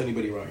protects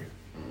anybody around here?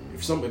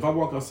 If I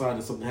walk outside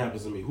and something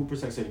happens to me, who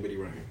protects anybody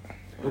around here?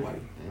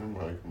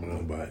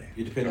 Nobody.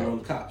 You're depending on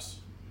the cops,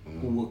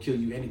 who will kill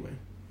you anyway.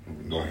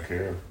 Don't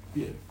care.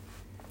 Yeah.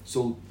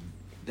 So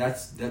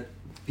that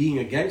being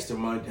a gangster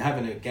mind,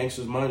 having a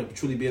gangster's mind, of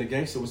truly being a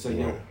gangster would say,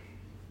 yo,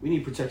 we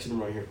need protection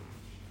around here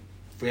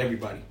for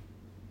everybody.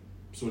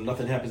 So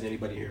nothing happens to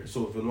anybody here.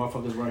 So if a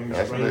motherfucker's around here,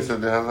 that's what they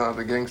said. That's how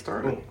the gang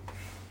started.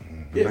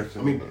 Yeah,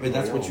 I mean, but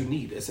that's what you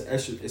need.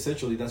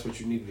 Essentially, that's what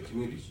you need in the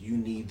communities. You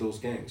need those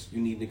gangs.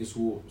 You need niggas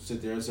who will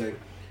sit there and say,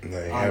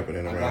 that ain't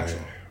happening around here.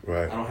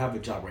 Right. I don't have a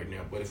job right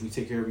now, but if we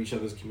take care of each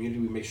other's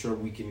community, we make sure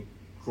we can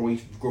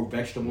grow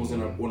vegetables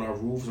on our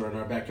roofs or in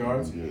our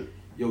backyards.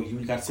 Yo, you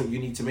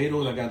need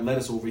tomatoes. I got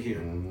lettuce over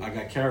here. I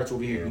got carrots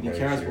over here. You need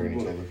carrots over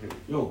here.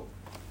 Yo,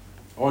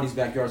 all these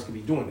backyards can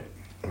be doing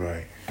it.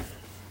 Right.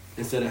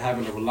 Instead of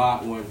having to rely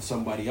on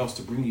somebody else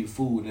to bring you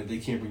food, and if they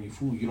can't bring you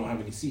food, you don't have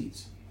any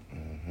seeds.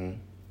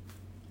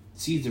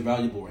 Seeds are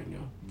valuable right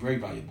now. Very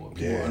valuable.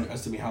 People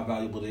underestimate how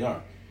valuable they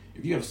are.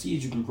 If you have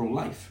seeds, you can grow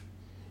life.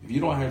 If you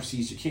don't have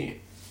seeds, you can't.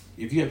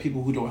 If you have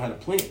people who don't know how to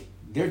plant,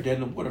 they're dead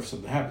in the water if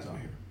something happens out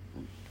here.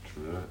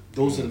 True.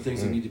 Those are the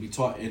things that need to be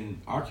taught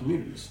in our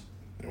communities.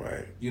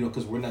 Right. You know,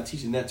 because we're not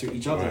teaching that to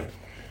each other. Right.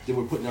 Then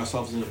we're putting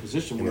ourselves in a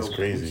position where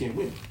we can't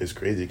win. It's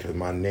crazy because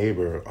my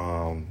neighbor,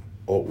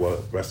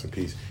 rest in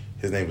peace,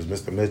 his name was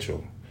Mr.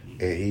 Mitchell.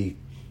 And he,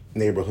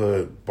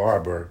 neighborhood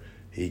barber,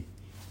 he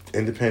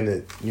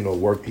independent,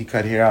 work. He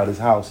cut hair out of his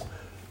house.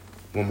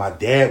 When my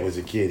dad was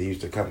a kid, he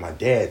used to cut my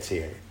dad's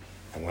hair.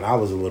 And when I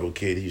was a little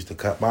kid, he used to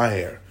cut my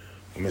hair.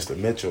 And Mr.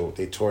 Mitchell,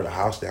 they tore the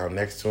house down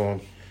next to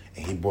him,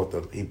 and he bought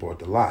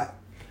the lot.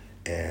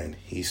 And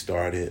he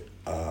started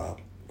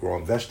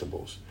growing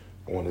vegetables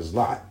on his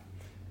lot.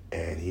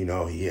 And,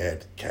 he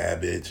had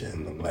cabbage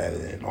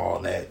and all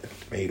that,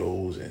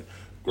 tomatoes, and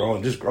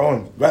growing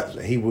vegetables.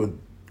 And he would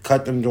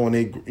cut them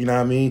during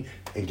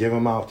and give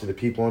them out to the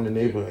people in the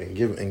neighborhood and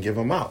give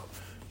them out.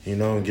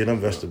 And get them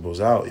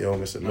vegetables out,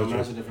 Mr. Mitchell.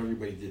 Imagine if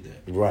everybody did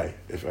that. Right,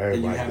 if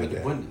everybody did that. Then you have an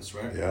abundance,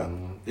 right? Yeah.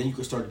 Then you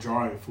could start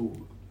drawing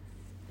food.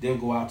 they'll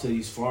go out to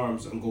these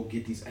farms and go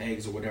get these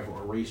eggs or whatever,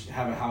 or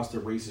have a house that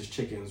raises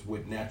chickens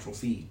with natural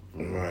feed.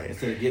 Right.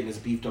 Instead of getting this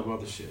beefed up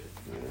other shit.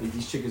 Yeah.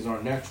 These chickens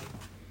aren't natural.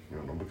 You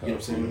know what I'm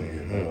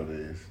saying?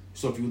 Nowadays.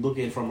 So if you look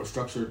at it from a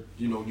structure,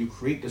 you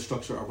create the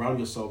structure around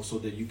yourself so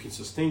that you can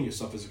sustain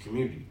yourself as a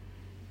community.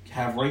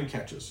 Have rain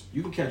catchers.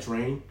 You can catch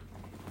rain.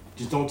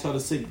 Just don't tell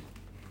the city.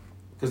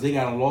 Because they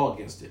got a law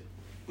against it.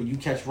 But you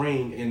catch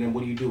rain, and then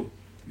what do?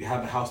 You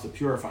have a house that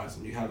purifies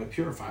them. You have a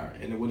purifier.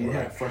 And then what do you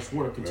have? Fresh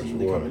water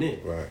continually coming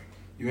in. Right.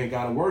 You ain't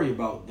got to worry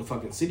about the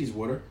fucking city's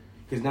water.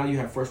 Because now you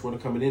have fresh water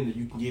coming in that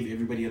you can give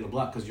everybody in the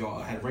block because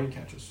y'all had rain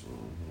catchers.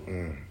 Mm-hmm.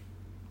 You know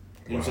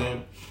what I'm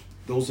saying?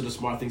 Those are the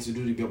smart things to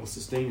do to be able to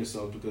sustain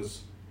yourself.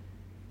 Because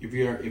if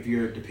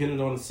you're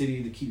dependent on the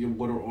city to keep your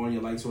water on,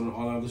 your lights on, and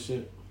all that other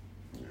shit,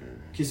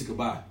 kiss it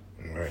goodbye.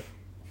 Right.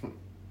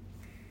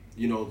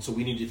 So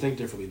we need to think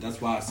differently.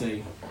 That's why I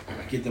say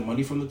get the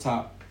money from the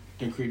top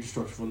and create the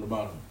structure from the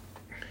bottom.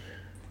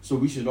 So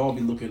we should all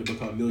be looking to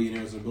become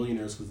millionaires and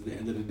billionaires because at the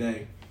end of the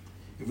day,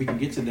 if we can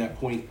get to that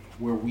point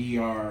where we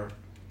are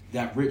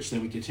that rich,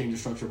 then we can change the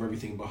structure of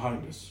everything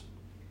behind us.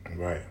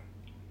 Right.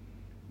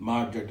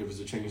 My objective is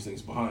to change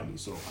things behind me.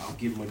 So I'll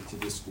give money to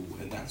this school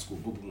and that school.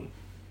 Boom, boom.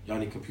 Y'all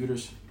need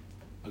computers?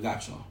 I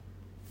got y'all.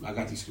 I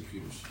got these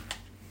computers.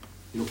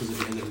 Because at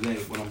the end of the day,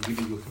 when I'm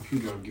giving you a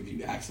computer, I'm giving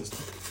you access to a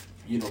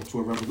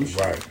revolution.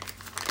 Right.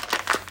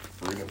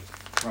 Freedom.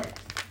 Right.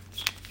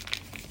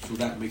 So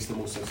that makes the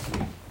most sense to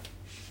me.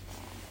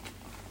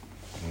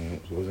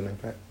 So what's the name,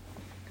 Pat?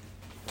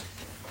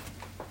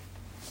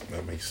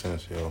 That makes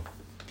sense, yo.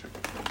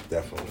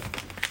 Definitely.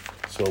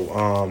 So,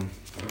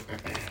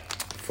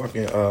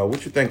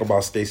 what you think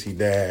about Stacey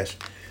Dash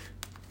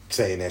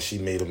saying that she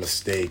made a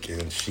mistake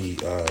and she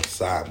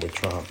sided with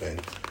Trump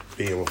and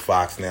being with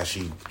Fox now?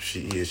 She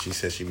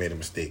says she made a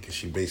mistake and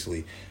she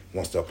basically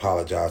wants to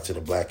apologize to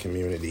the black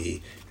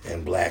community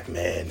and black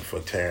men for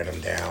tearing them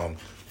down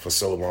for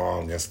so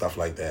long and stuff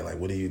like that. Like,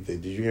 what do you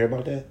think? Did you hear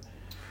about that?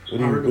 What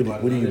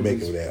do you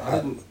make of that?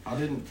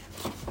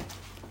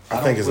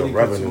 I think it's a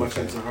revenue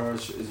thing.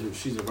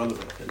 She's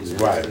irrelevant.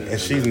 Right,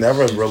 and she's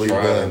never really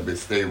been.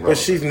 But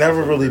she's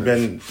never really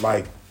been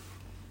like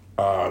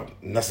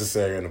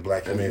necessary in the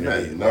black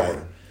community.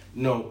 No,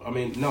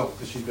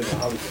 because she's been in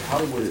Hollywood.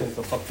 Hollywood tends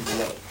to fuck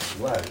people up.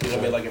 Right. You know what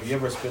I mean? Like, if you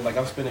ever spend,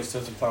 I've spent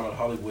extensive time in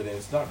Hollywood, and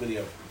it's not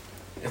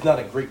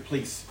a great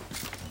place.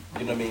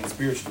 You know what I mean?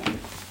 Spiritually,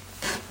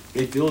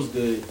 it feels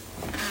good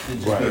to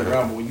just be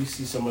around. But when you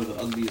see some of the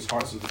ugliest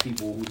hearts of the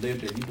people who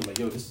live there, you be like,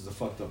 yo, this is a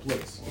fucked up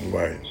place.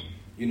 Right.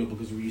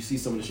 Because when you see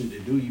some of the shit they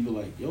do, you be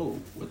like, yo,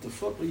 what the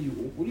fuck are you?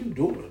 What are you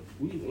doing?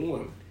 What are you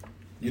on?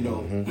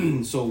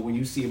 Mm-hmm. So when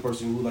you see a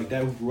person who like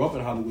that, who grew up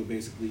in Hollywood,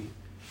 basically,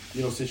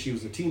 since she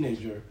was a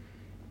teenager,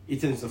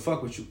 it tends to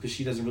fuck with you because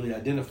she doesn't really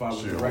identify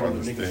with the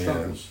regular nigga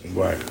struggles.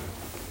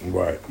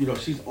 Right.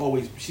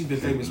 She's been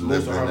famous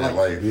most of her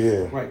life.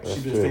 Yeah. Right.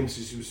 She's been famous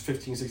since she was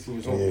 15, 16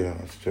 years old. Yeah,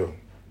 that's true.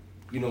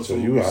 So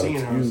you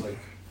seeing her, it's like,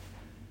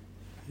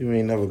 you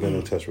ain't never been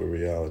in touch with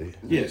reality.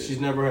 Yeah, she's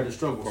never had a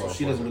struggle, so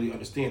she doesn't really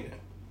understand that.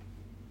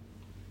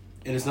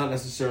 And it's not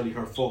necessarily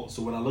her fault.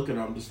 So when I look at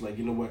her, I'm just like,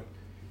 you know what?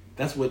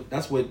 That's really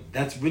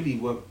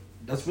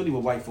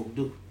what white folk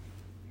do.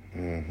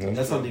 Mm-hmm.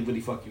 That's how they really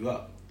fuck you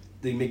up.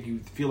 They make you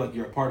feel like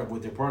you're a part of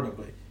what they're part of,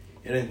 but at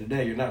the end of the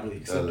day, you're not really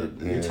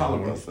accepted. You're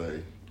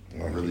tolerated.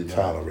 Really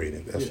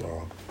tolerated. That's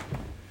all.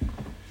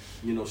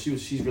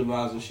 She's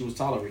realizing she was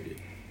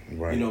tolerated.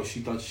 Right.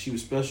 She thought she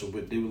was special,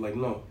 but they were like,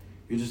 no,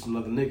 you're just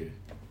another nigga.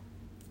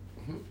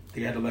 Mm-hmm.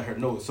 They had to let her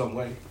know in some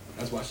way.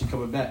 That's why she's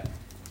coming back.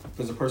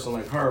 Because a person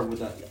like her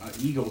with an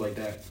ego like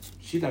that,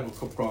 she's not gonna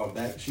come crawling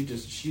back. She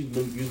usually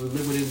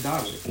live with it and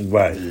die with it.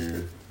 Right. Yeah. You know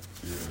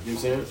what I'm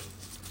saying?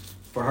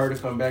 For her to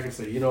come back and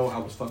say, I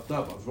was fucked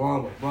up, I was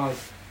wrong,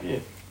 yeah.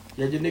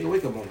 You had your nigga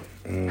wake up moment.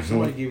 Mm-hmm.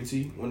 Somebody gave it to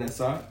you on that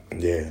side.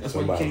 Yeah. That's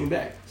why you came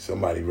back.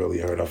 Somebody really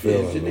hurt her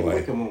feelings. Yeah, your nigga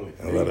wake up moment.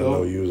 And let her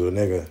know you was a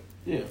nigga.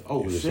 Yeah.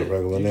 Oh, shit.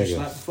 You just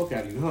slapped the fuck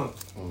out of you, huh?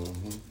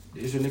 Mm-hmm.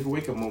 There's your nigga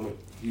wake up moment.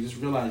 You just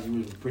realized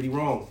you was pretty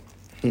wrong.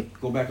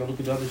 Go back and look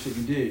at the other shit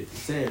you did. You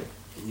said,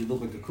 and you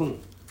look like a coon.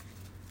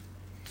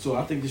 So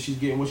I think that she's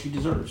getting what she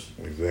deserves.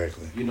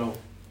 Exactly.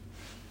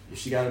 If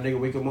she got a nigga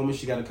wake up moment,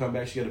 she got to come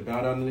back. She got to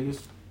bow down to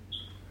niggas.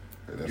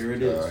 That's here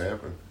it is.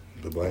 Happen.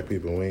 The black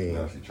people win.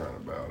 Now she trying to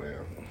bow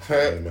down.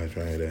 Anybody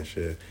trying to hear that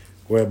shit?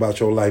 Go ahead about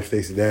your life,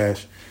 Stacey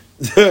Dash.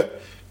 Go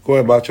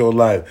ahead about your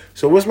life.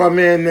 So what's my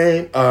man's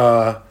name?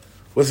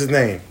 What's his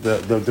name?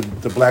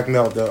 The black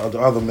male, the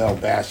other male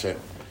basher.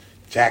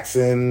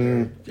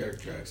 Jackson.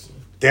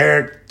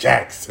 Derek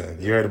Jackson.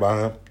 You heard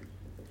about him?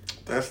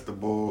 That's the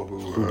bull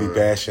who be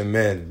bashing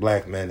men,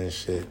 black men and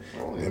shit,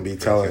 and be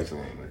telling.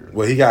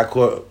 Well, he got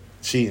caught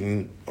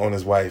cheating on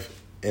his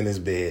wife in his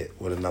bed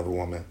with another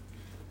woman.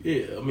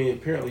 Yeah,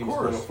 apparently he was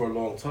going on for a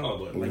long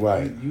time, but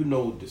right. you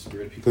know the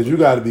spirit people. Because you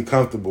got to be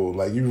comfortable.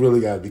 Like, you really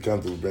got to be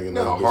comfortable bringing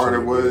that up. He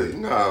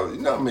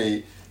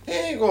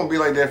ain't going to be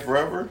like that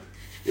forever.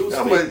 It was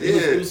fake.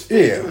 It was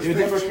fake. It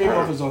never came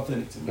off as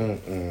authentic to me.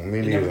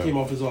 It never came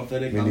off as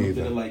authentic. I looked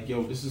at it like,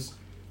 yo,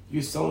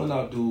 you're selling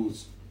out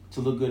dudes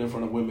to look good in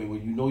front of women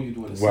when you know you're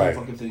doing the same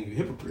fucking thing. You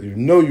hypocrite. You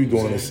know you're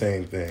doing the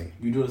same thing.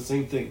 You're doing the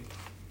same thing.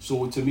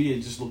 So to me,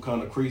 it just looked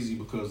kind of crazy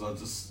because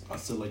I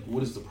said like,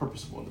 what is the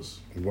purpose of all this?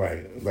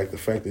 Right, like the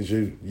fact that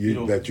you're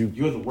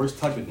the worst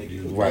type of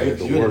nigga. Right, you're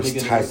the worst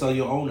nigga type. that will sell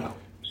your own out.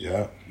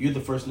 Yeah, you're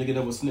the first nigga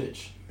that will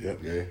snitch.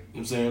 Yep. Yeah. You know what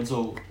I'm saying?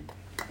 So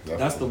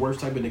that's the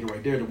worst type of nigga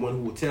right there. The one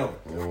who will tell.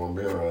 You don't want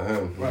to be around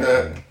him,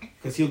 right?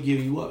 Because he'll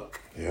give you up.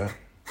 Yeah.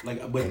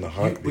 Like,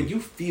 but you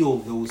feel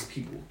those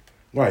people.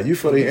 Right, you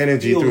feel the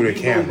energy through the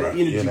camera.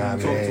 You know what I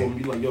mean? To him,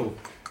 be like, yo,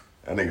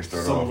 that nigga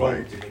started off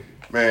like,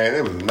 man,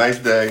 it was a nice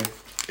day.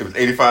 It was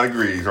 85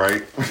 degrees,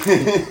 right?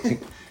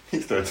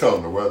 He started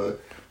telling the weather.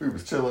 We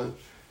was chilling,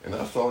 and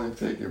I saw him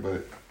take it,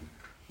 but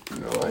I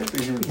didn't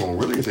think he was gonna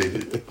really take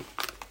it.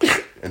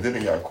 And then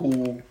it got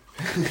cool.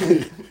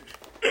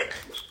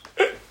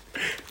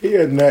 He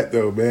a nut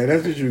though, man.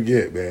 That's what you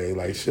get, man.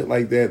 Like shit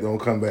like that don't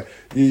come back.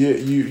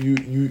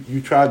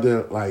 You tried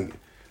to like.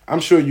 I'm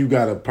sure you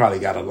probably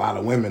got a lot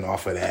of women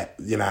off of that.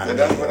 You know what I mean?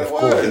 That's what it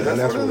was.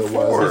 That's what it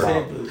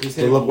was.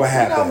 So look what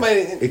happened.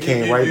 It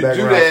came right back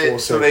you around that full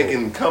so circle. they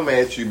can come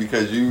at you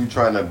because you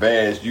trying to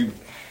bash you.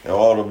 And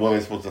all the women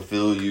supposed to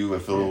feel you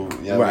and feel,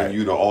 I mean,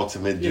 you the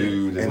ultimate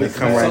dude. And they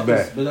come right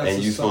back.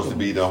 And you supposed to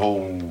be the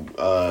whole,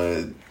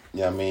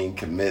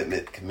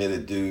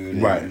 committed dude.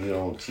 And right. You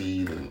don't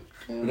cheat.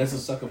 But that's a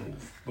sucker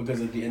move because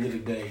at the end of the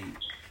day,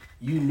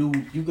 you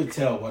could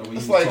tell by the way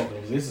you were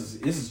talking. This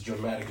is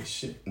dramatic as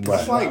shit.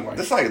 Right.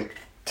 It's like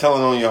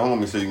telling on your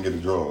homie so you can get a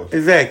draw.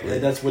 Exactly.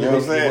 And that's what it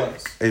was.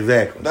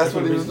 Exactly. That's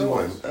what he was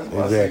doing. That's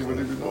what I see what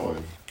he was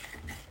doing.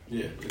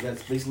 Yeah,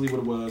 that's basically what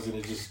it was,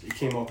 and it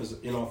came off as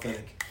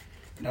inauthentic.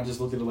 And I just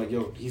looked at it like,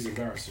 yo, he's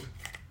embarrassing.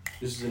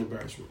 This is an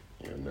embarrassment.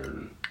 Yeah,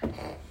 nerd.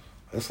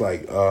 That's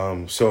like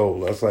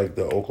that's like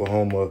the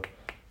Oklahoma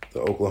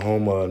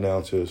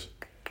announcers.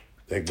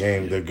 That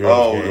game, the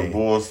girls game. The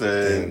bull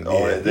said,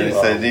 then he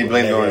said he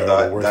blamed on his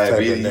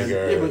diabetes.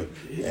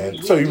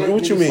 So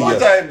what you mean?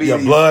 Your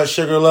blood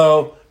sugar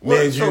low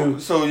made you.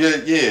 So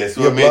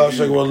your blood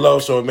sugar was low,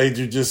 so it made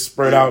you just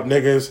spread out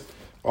niggas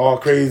all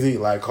crazy,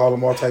 like call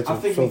them all types of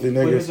filthy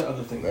niggas. Here's the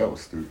other thing. That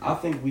was stupid. I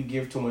think we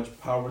give too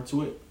much power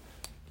to it.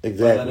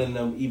 Exactly.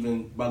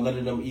 By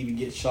letting them even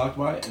get shocked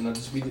by it, and I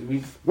just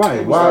we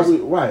right. Why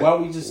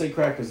don't we just say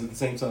crackers at the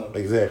same time?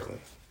 Exactly.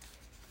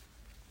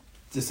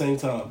 At the same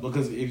time,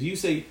 because if you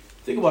think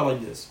about it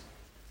like this,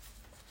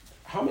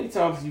 how many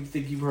times do you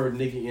think you've heard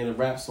nigga in a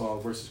rap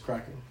song versus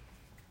cracking?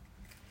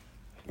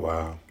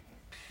 Wow.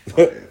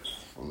 A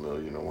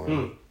million or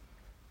one.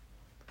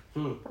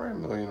 Probably a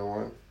million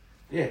or one.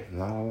 Yeah.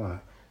 Not a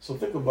lot. So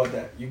think about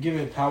that. You're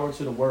giving power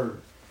to the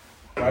word,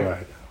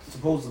 right?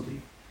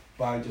 Supposedly.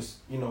 By just,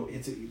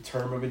 it's a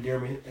term of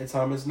endearment. At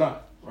times it's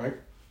not, right?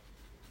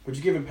 But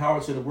you're giving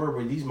power to the word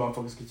where these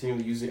motherfuckers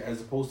continue to use it as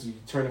opposed to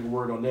turning the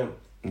word on them.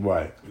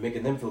 Right. And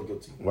making them feel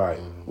guilty. Right.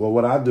 Well,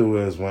 what I do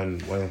is when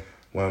white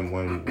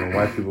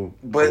people,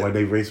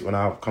 when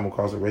I come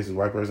across a racist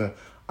white person,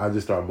 I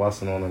just start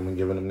busting on them and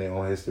giving them their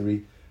own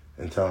history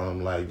and telling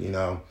them, like,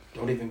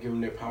 don't even give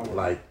them their power.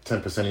 Like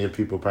 10% of your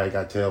people probably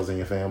got tails in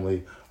your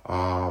family.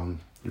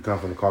 You come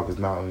from the Caucasus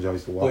Mountains. You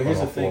used to walk on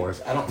all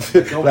floors.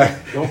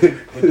 Don't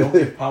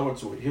give power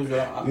to it. Here's what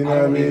I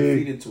don't even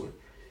feed into it.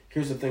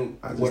 Here's the thing.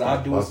 What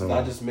I do is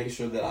I just make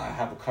sure that I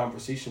have a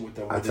conversation with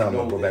them. I tell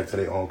them to go back to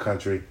their own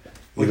country.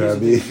 You know what I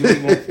mean?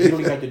 You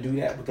don't even have to do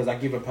that because I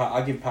give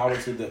power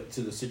to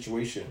the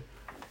situation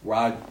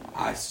where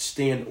I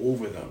stand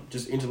over them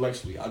just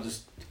intellectually. I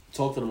just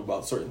talk to them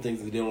about certain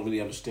things that they don't really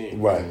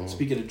understand. Right.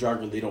 Speaking a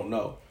jargon they don't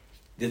know.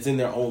 That's in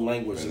their own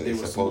language that they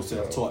were supposed to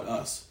have taught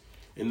us.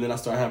 And then I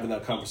start having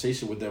that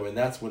conversation with them, and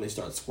that's when they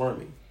start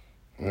squirming.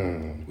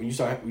 When you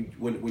start,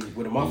 when a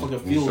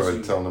motherfucker feels you,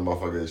 start telling the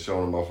motherfucker,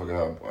 showing the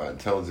motherfucker how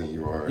intelligent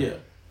you are. Yeah,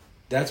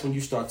 that's when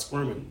you start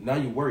squirming. Now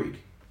you're worried.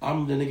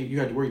 I'm the nigga you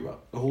had to worry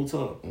about the whole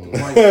time. The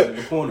quiet in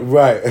the corner,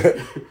 right?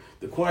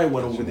 The quiet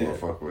one over there.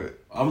 Fuck with.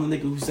 I'm the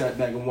nigga who sat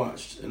back and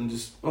watched, and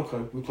just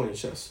we playing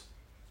chess.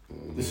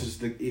 This is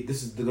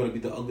gonna be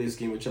the ugliest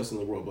game of chess in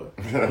the world, but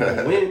I'm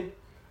gonna win.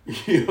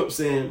 You know what I'm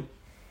saying?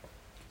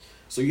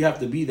 So you have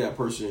to be that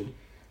person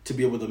to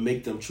be able to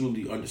make them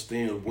truly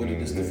understand what it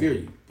is to fear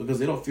you, because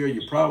they don't fear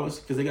your prowess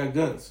because they got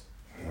guns.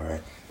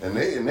 Right. And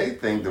they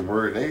think the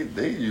word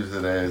they use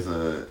it as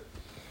a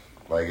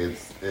like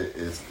it's a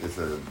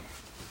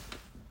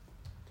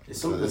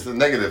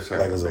negative term.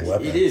 Like it's a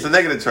weapon. It is. It's a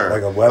negative term.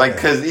 Like a weapon. Like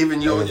because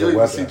even you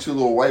see two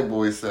little white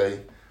boys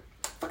say,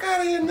 "Fuck out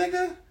of here,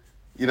 nigga."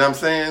 You know what I'm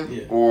saying?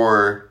 Yeah.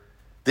 Or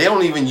they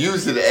don't even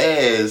use it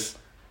as.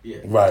 Yeah.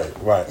 Right.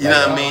 You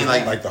know what I mean?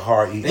 Like the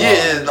hard eat.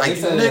 Yeah, like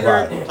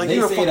nigger. Like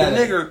you're a fucking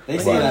nigger. They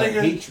say that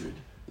hatred.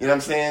 You know what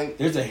I'm saying?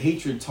 There's a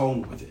hatred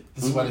tone with it.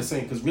 This is what they're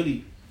saying. Because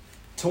really,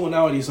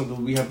 tonality is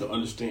something we have to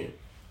understand.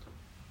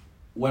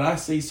 When I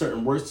say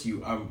certain words to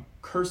you, I'm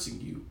cursing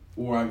you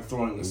or I'm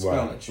throwing a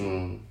spell at you.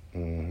 Mm-hmm.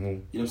 You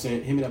know what I'm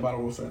saying? Hand me that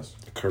bottle real fast.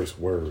 The curse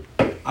word.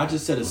 I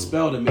just said a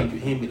spell that made you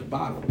hand me the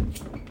bottle.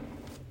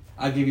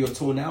 I give you a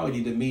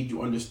tonality that made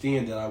you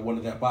understand that I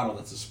wanted that bottle.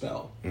 That's a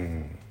spell.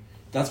 Mm-hmm.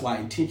 That's why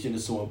intention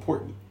is so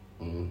important.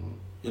 Mm-hmm.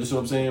 You understand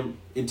what I'm saying?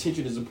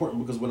 Intention is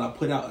important because when I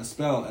put out a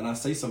spell and I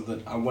say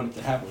something, I want it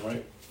to happen,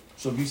 right?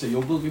 So if you say,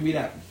 yo, go give me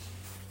that.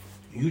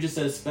 You just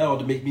said a spell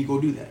to make me go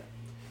do that.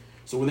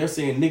 So when they're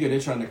saying nigga, they're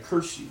trying to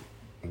curse you.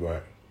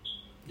 Right.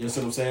 You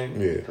understand what I'm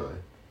saying? Yeah.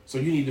 So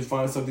you need to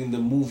find something that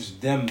moves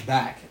them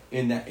back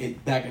in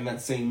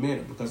that same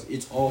manner because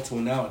it's all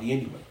tonality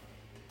anyway.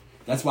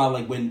 That's why,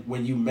 like,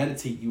 when you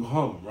meditate, you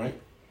hum, right?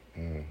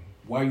 Mm.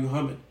 Why are you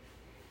humming?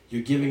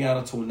 You're giving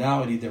out a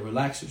tonality that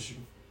relaxes you.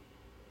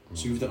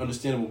 So you have to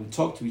understand when we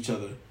talk to each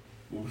other,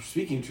 when we're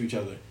speaking to each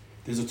other,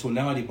 there's a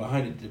tonality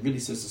behind it that really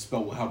sets the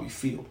spell with how we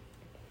feel.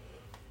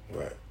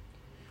 Right.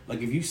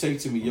 Like if you say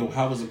to me, yo,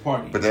 how was the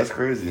party? But that's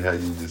crazy how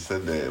you just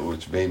said that,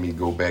 which made me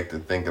go back to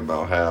think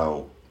about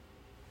how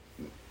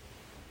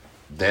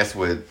that's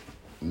what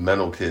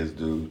mental kids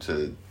do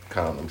to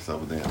calm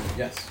themselves down.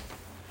 Yes.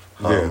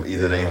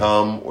 Either they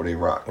hum or they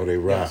rock. Or they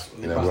rock. Yes.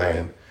 You know what I'm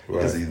saying?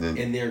 Right. It's either,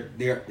 And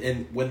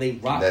and when they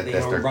rock, they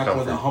that's their rock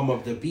with the comfort. hum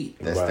of the beat.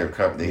 that's Right. their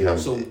comfort. They hum.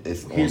 So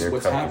It's on here's their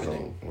what's comfort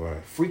happening. zone.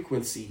 Right.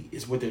 Frequency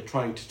is what they're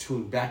trying to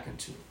tune back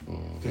into.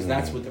 Mm-hmm. Because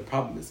that's what the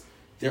problem is.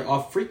 They're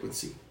off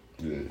frequency.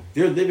 Yeah.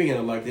 They're living in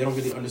a life. They don't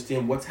really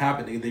understand what's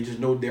happening. They just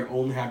know their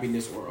own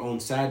happiness or own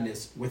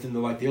sadness within the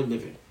life they're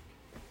living.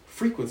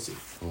 Frequency.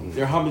 Mm-hmm.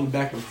 They're humming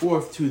back and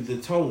forth to the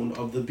tone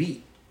of the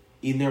beat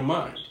in their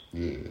mind.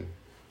 Yeah.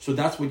 So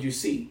that's what you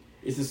see.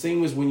 It's the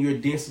same as when you're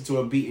dancing to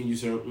a beat and you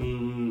say,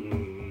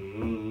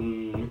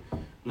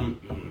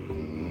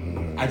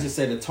 I just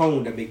said a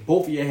tone that make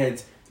both of your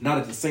heads not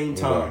at the same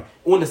time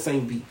on the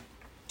same beat.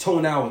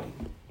 Tonality.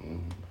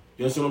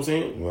 You understand what I'm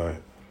saying? Right.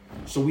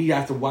 So we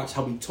have to watch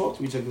how we talk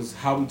to each other because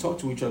how we talk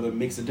to each other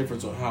makes a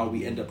difference on how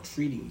we end up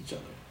treating each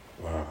other.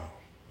 Wow.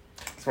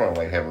 That's why I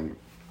like having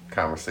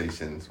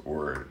conversations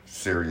or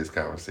serious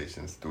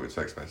conversations through a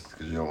text message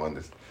because you don't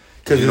understand.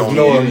 Because there's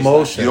no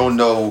emotion. You don't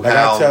know Like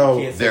how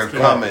they're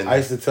coming.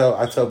 I tell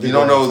people. You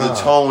don't know all the time,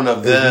 tone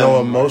of there's them.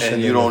 no emotion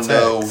and you in don't the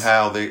know text.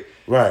 how they.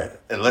 Right.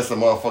 Unless the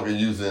motherfucker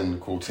using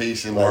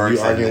quotation Like marks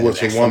you arguing and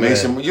with your woman.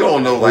 exclamation. You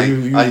don't know, Or like,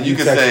 you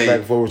can texting say, back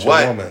and forth with your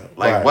what? woman.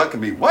 Like, Right. what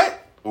could be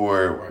what?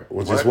 Or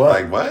just what?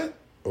 Like, what?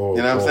 Or,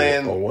 you know what I'm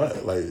saying? Or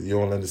what? Like, you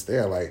don't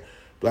understand.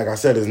 Like I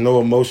said, there's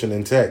no emotion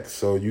in text,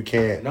 so you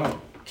can't.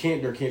 No,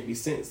 there can't be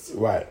sense.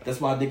 Right. That's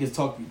why niggas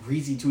talk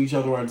greasy to each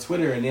other on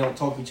Twitter and they don't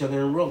talk to each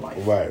other in real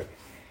life. Right.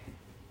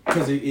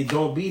 Because it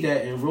don't be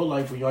that in real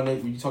life when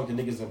you talk to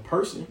niggas in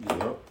person. Yep.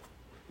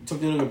 You talk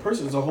to niggas in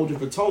person, it's a whole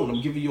different tone.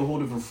 I'm giving you a whole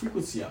different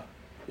frequency out.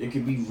 It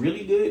could be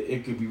really good,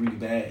 it could be really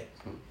bad.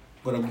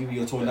 But I'm giving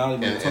you a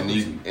tonality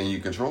And you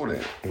control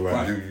that.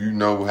 Right. You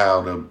know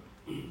how to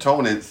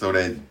tone it so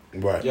that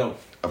Right. Yo,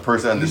 a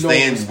person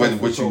understands what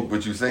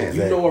what you're saying.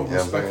 you know a You know what I'm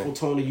respectful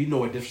tone and you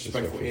know a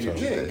disrespectful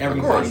energy. Yeah, Everybody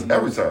of course, knows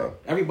every it. time.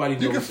 Everybody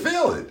knows You can it.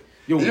 feel it.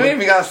 Yo, You ain't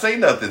even gotta say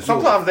nothing.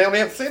 Sometimes they don't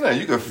have to say nothing.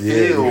 You can feel.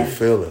 Yeah, you can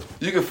feel it.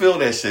 You can feel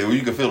that shit. Or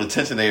you can feel the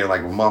tension there,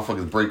 like when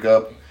motherfuckers break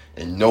up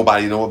and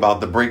nobody know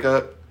about the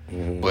breakup,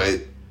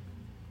 but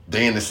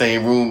they in the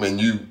same room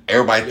and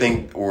everybody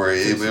think, or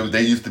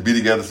they used to be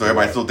together, so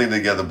everybody still think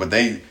together, but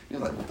you're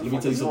like, what the Let me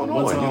fuck tell you is going something.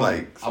 One on? time, You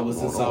like, I was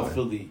in what's going South on?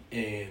 Philly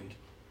and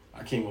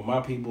I came with my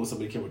people.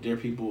 Somebody came with their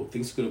people.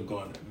 Things could have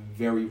gone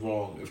very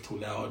wrong if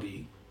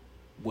tonality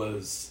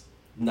was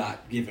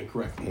not given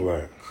correctly.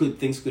 Right.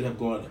 Things could have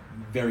gone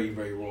very,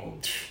 very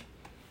wrong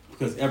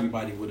because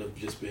everybody would have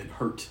just been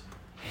hurt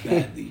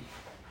badly.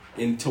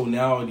 In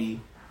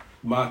tonality,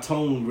 my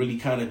tone really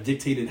kind of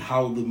dictated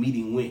how the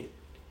meeting went,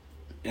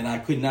 and I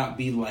could not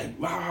be like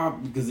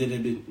because it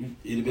had been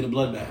a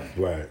bloodbath.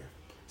 Right.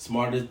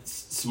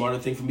 Smarter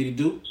thing for me to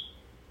do.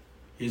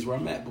 Here's where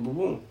I'm at. Boom, boom,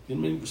 boom. You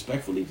know what I mean?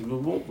 Respectfully,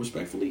 boom, boom,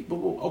 respectfully,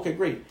 boom, boom. Okay,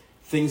 great.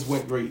 Things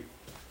went great,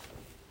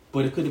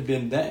 but it could have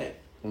been bad.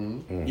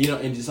 Mm-hmm. You know,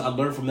 and just I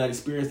learned from that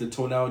experience that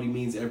tonality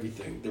means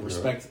everything. The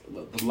respect,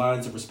 the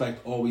lines of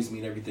respect always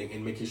mean everything,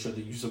 and making sure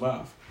that you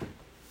survive.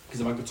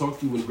 Because if I could talk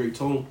to you with a great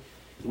tone,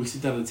 we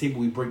sit down at the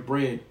table, we break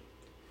bread,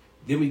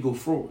 then we go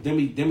forward. Then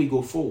we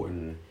go forward.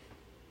 Mm-hmm.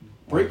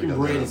 Breaking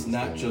bread is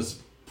not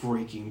just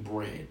breaking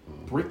bread.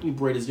 Mm-hmm. Breaking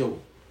bread is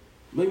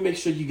let me make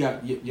sure you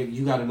got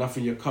enough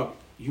in your cup.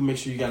 You make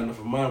sure you got enough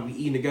of mine. We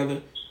eating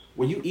together.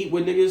 When you eat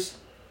with niggas,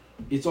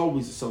 it's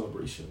always a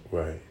celebration.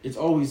 Right. It's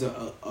always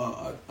a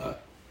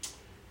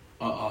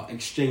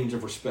exchange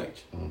of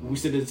respect. Mm-hmm. When we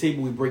sit at the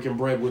table, we breaking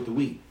bread with the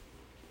wheat.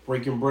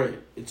 Breaking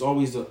bread. It's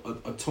always a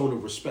tone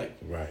of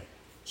respect. Right.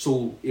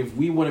 So if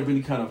we want to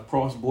really kind of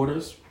cross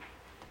borders,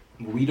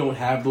 we don't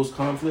have those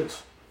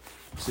conflicts,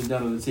 sit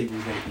down at the table,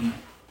 we're going to eat.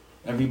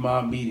 Every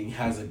mob meeting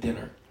has a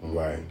dinner.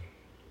 Right.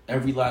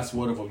 Every last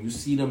one of them. You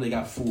see them, they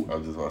got food. I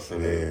was just about to say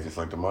that. Just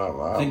like the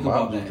mob. Think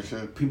about mob that.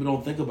 Shit. People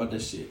don't think about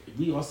that shit. If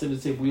we all sit at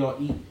the table, we all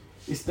eat.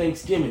 It's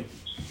Thanksgiving.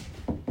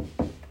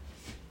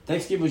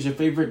 Thanksgiving is your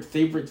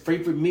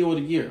favorite meal of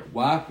the year.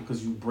 Why?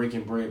 Because you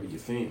breaking bread with your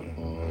family.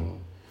 Mm-hmm.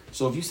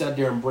 So if you sat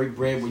there and break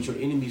bread with your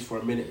enemies for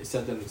a minute and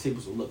sat down at the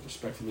table, so look,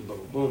 respectfully, boom,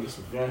 boom, boom,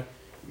 listen, guy,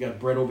 we got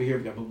bread over here,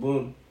 we got boom,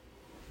 boom.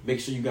 Make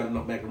sure you got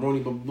enough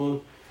macaroni, boom,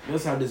 boom.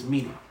 Let's have this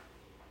meeting.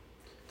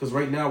 Because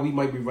right now we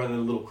might be running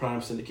a little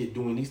crime syndicate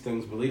doing these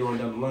things, but later on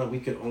down the line we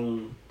could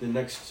own the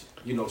next,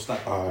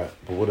 stock. All right,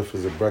 but what if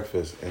it's a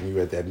breakfast and you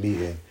at that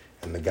meeting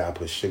and the guy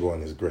puts sugar on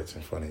his grits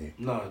in front of you?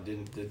 Nah,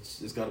 then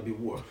it's got to be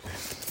war.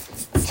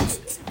 It's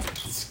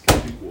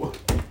got to be war.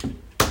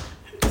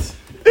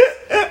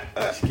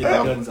 Get the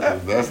guns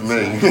out. That's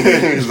me.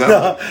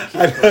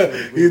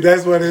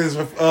 That's one of his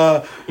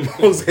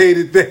most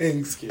hated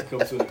things. Can't come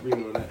to an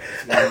agreement on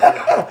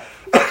that.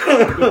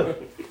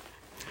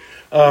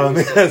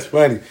 That's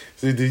funny.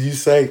 So did you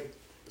say?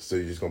 So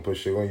you just gonna put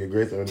sugar on your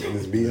grits in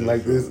this meeting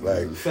like this?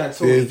 Like fat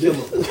soul killer.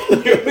 See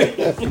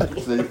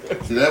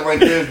that right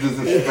there is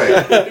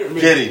disrespect.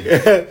 Get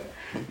him.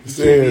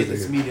 Seriously.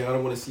 This meeting, I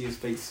don't want to see his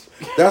face.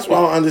 That's why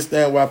I don't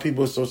understand why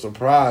people are so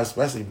surprised,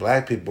 especially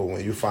black people,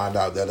 when you find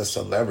out that a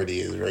celebrity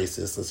is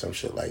racist or some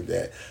shit like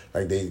that.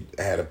 Like they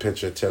had a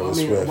picture of Taylor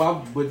Swift.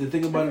 But the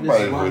thing about it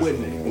is, why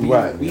wouldn't it?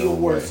 Right. We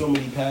award so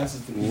many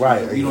passes to people.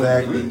 Right,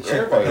 exactly.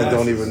 They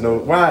don't even know.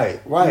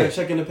 Right. They're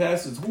checking the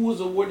passes. Who was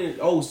awarded?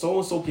 Oh, so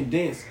and so can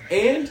dance,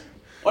 and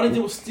all they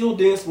did was still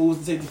dance, but was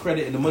to take the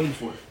credit and the money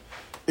for it.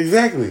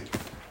 Exactly.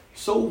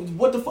 So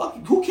what the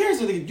fuck? Who cares?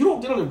 They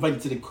don't invite you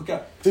to the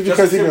cookout. Just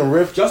because he can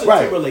riff. Justin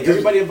Timberlake.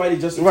 Everybody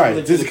invited Justin Timberlake.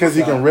 Right. Just because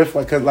he can riff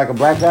like a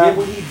black guy. Did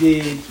what he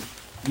did.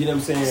 You know what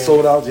I'm saying?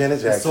 Sold out Janet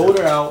Jackson. Sold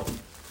her out,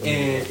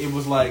 and it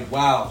was like,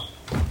 wow,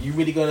 you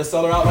really gonna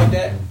sell her out like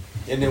that?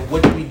 And then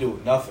what did we do?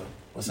 Nothing.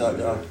 What's up,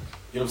 y'all? You know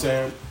what I'm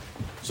saying?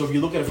 So if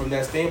you look at it from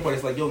that standpoint,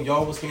 it's like, yo,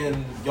 y'all was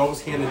handing the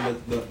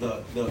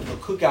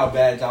cookout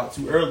badge out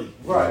too early.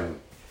 Right.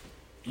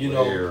 You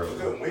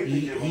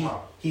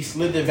know, he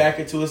slid it back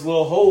into his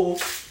little hole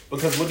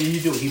because what did he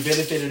do? He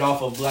benefited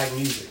off of black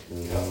music.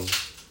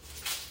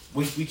 Mm-hmm.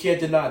 We can't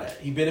deny that.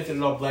 He benefited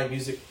off black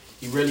music.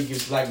 He really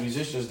gives black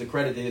musicians the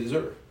credit they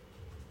deserve.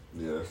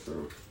 Yeah, that's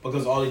true.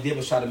 Because all he did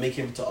was try to make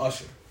him to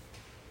Usher.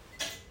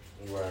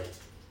 Right.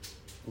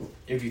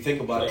 If you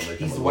think about it,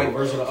 he's the white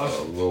version of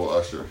Usher. Little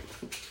Usher.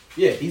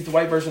 Yeah, he's the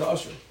white version of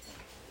Usher.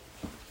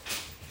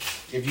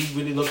 If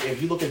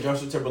you look at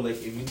Justin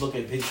Timberlake, if you look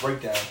at his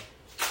breakdown,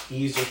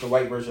 he's just the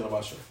white version of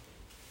Usher.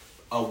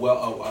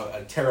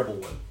 A terrible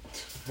one.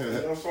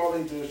 That's all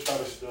they do is try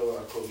to steal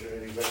our culture,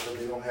 and eventually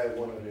they don't have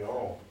one of their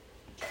own.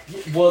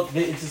 Well,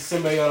 it's a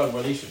symbiotic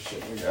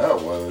relationship. Yeah,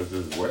 well, it's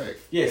just whack.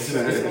 Yeah, it's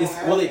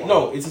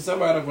a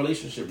symbiotic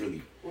relationship,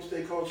 really. What's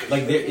their culture?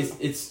 Like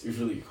it's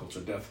really a culture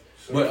of death,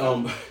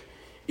 but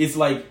it's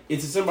like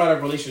it's a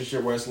symbiotic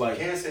relationship where it's like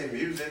You can't say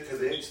music because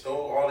they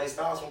stole all their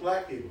styles from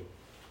black people.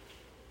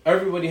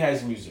 everybody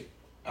has music.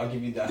 I'll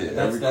give you that. Yeah,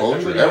 Every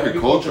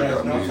culture has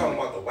got No, I'm music. talking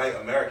about the white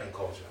American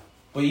culture.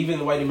 But even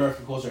the white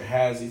American culture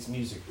has its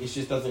music. It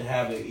just doesn't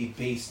have a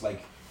base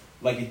like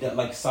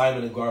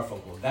Simon and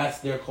Garfunkel. That's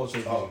their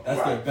culture.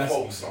 That's their best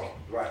folk music. song.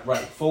 Right. Right.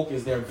 Folk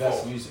is their best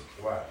Folk. music.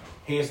 Right.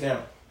 Hands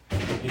down. You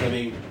know what I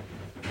mean?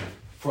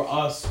 For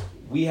us,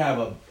 we have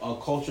a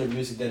culture of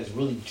music that is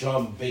really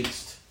drum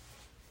based.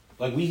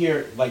 Like we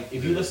hear, like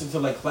if you listen to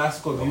like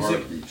classical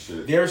music,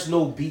 there's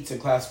no beats in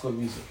classical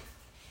music.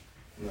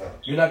 No.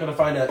 You're not gonna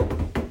find that.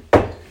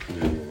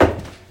 Yeah.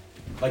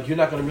 Like you're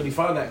not gonna really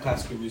find that in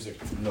classical music.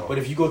 No. But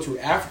if you go to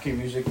African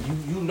music,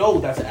 you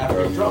know that's an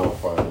African drum.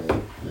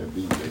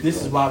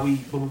 This is why we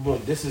boom, boom,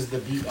 boom. This is the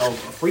beat of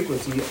a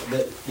frequency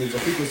that is a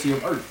frequency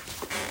of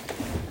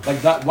Earth.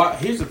 Like that. Why?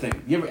 Here's the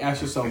thing. You ever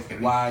ask yourself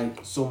why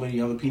so many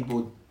other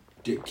people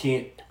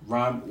can't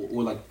rhyme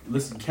or like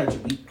catch a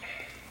beat?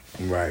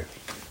 Right.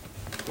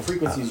 The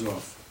frequencies are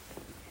off.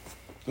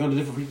 They're on a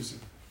different frequency.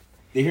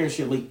 They're hearing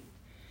shit late.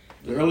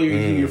 The earlier you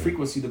hear your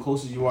frequency, the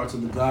closer you are to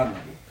the God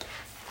level.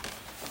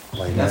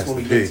 Like That's when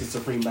we Master get P. to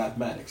supreme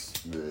mathematics.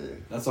 Yeah.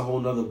 That's a whole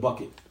nother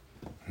bucket.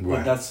 Right.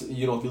 But that's, if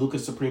you look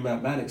at supreme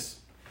mathematics,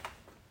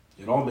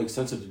 it all makes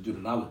sense if you do the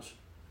knowledge.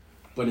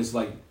 But it's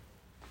like,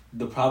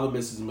 the problem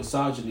is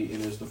misogyny,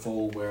 and there's the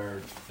fold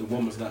where the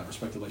woman's not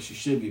respected like she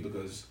should be,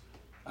 because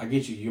I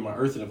get you, you're my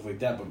earth and everything like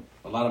that, but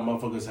a lot of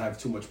motherfuckers have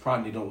too much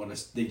pride and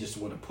they just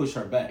want to push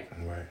her back.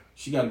 Right.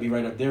 She got to be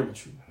right up there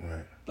with you.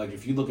 Right. Like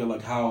if you look at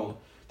like how,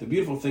 the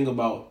beautiful thing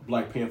about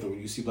Black Panther, when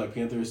you see Black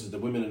Panther, is the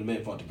women and the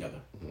men fought together.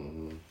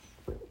 Mm-hmm.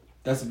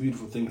 That's the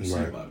beautiful thing you see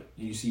about it.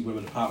 You see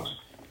women in power.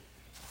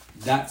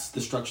 That's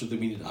the structure that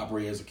we need to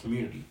operate as a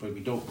community, but we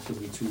don't, because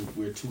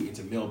we're too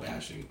into male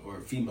bashing or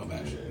female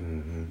bashing.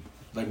 Mm-hmm.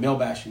 Like male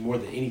bashing more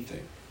than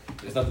anything.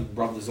 It's not that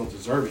brothers don't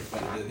deserve it,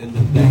 but at the end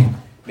of the day,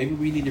 maybe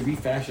we need to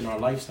refashion our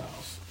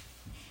lifestyles.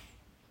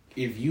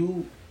 If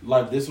you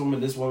like this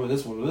woman,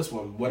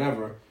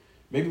 whatever,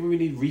 maybe we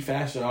need to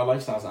refashion our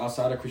lifestyles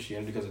outside of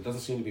Christianity, because it doesn't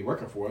seem to be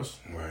working for us.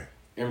 Right.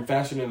 And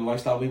fashioning the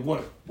lifestyle we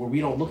want, where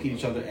we don't look at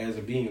each other as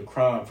it being a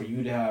crime for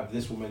you to have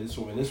this woman, as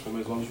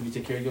long as you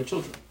take care of your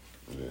children.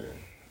 Yeah.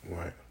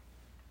 Right.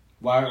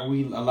 Why aren't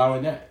we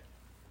allowing that?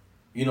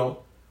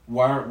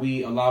 Why aren't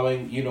we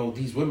allowing,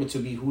 these women to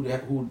be who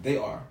they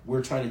are?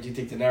 We're trying to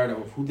dictate the narrative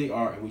of who they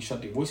are, and we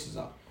shut their voices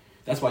out.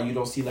 That's why you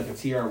don't see like a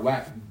Tierra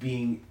Whack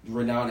being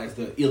renowned as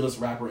the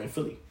illest rapper in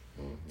Philly.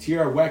 Mm-hmm.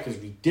 Tierra Whack is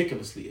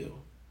ridiculously ill.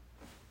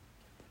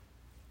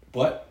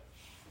 But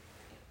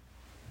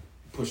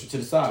push her to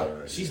the side.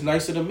 Right, she's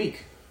nicer than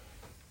Meek.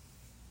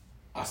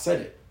 I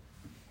said it.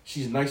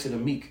 She's nicer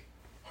than Meek.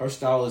 Her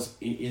style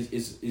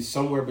is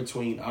somewhere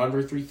between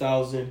Andre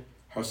 3000,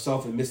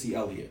 herself, and Missy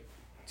Elliott.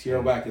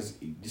 Tierra Whack is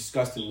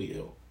disgustingly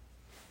ill.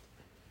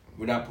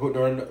 You're not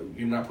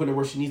putting her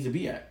where she needs to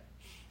be at.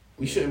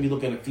 We shouldn't be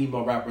looking at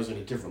female rappers in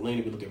a different lane.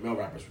 If we look at male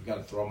rappers, we got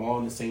to throw them all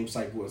in the same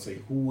cycle and say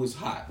who is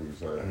hot,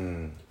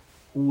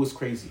 who is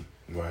crazy.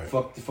 Right.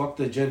 Fuck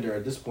the gender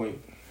at this point.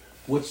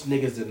 Which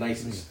nigga's the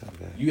nicest?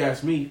 You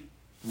ask me,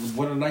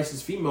 one of the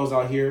nicest females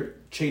out here,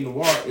 Che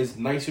Noir, is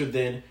nicer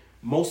than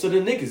most of the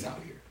niggas out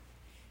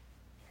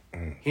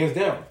here. Hands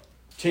down.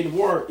 Che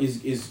Noir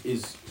is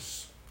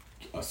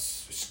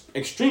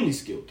extremely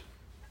skilled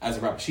as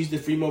a rapper. She's the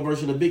female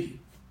version of Biggie.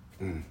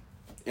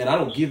 And I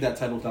don't give that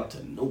title out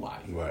to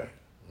nobody. Right.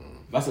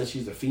 If I said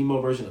she's the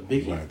female version of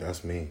Biggie. Right,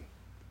 that's me.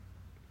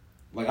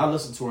 Like, I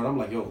listen to her and I'm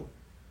like, yo,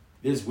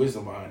 there's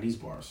wisdom behind these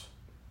bars.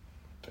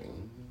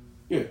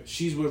 Yeah,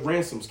 she's with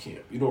Ransom's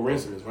camp. You know what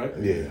Ransom is, right?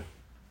 Yeah.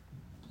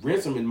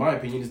 Ransom, in my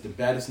opinion, is the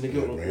baddest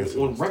nigga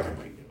on record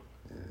right now.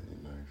 Yeah,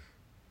 nice.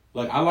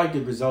 Like, I like the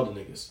Griselda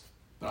niggas,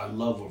 but I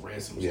love what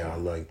Ransom is doing.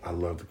 I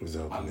love the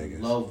Griselda niggas.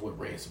 I love what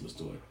Ransom is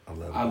doing. I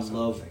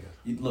love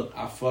niggas. Look,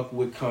 I fuck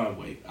with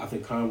Conway. I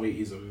think Conway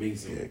is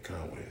amazing. Yeah,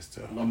 Conway is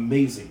tough.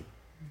 Amazing.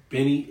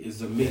 Benny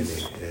is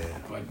amazing. Yeah.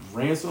 Like,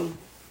 Ransom,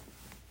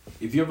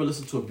 if you ever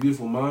listen to A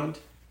Beautiful Mind,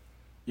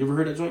 you ever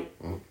heard that joint?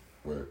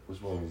 Wait,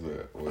 which one was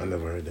that? I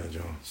never heard that,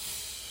 John.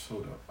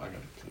 Hold up, I gotta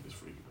play this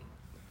for you.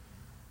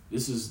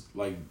 This is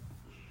like,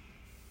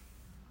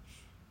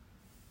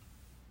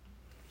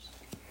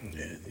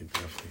 yeah, you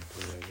definitely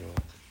play that, John.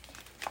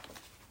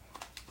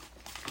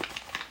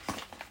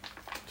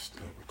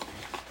 Still recording.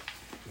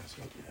 That's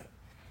what you had.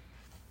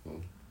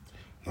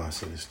 No, I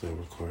said it's still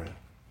recording.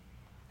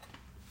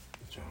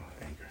 John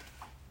Anchor.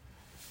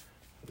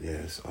 Yeah,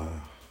 it's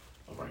I'm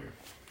right here.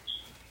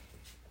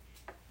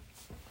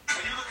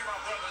 When you look at my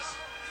brothers,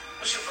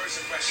 what's your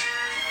first impression?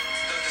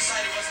 Does the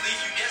sight of us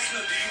leave you guessing,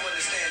 or do you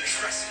understand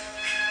expressing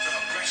the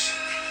aggression?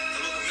 The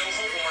look of no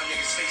hope on my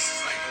niggas'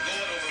 faces, like the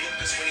Lord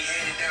overlooked us when he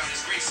handed down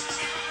his graces.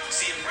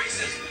 See,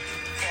 embraces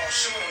fall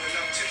short on the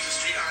numb tips of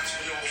street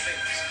entrepreneurial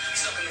fingers.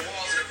 Stuck in the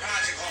walls of the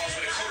project halls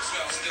where the coat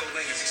smell still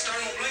lingers.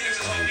 External blingers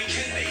is all we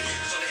can be,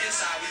 because on the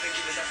inside we've been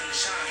given nothing to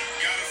shine.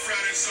 Gotta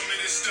frown at some of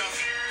this stuff.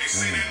 They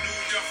say that new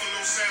duffel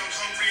don't sound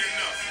hungry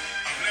enough.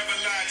 I've never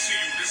lied to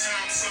you, this how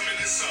I'm summing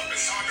this up.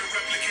 It's hard to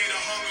replicate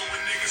a hunger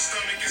when niggas'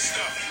 stomach is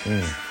stuffed.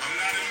 I'm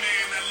not a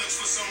man that looks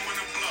for someone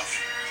to bluff.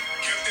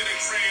 Kept it a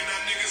train, now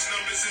niggas'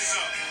 numbers is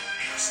up.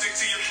 Stick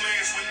to your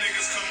plans when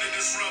niggas come to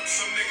disrupt.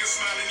 Some niggas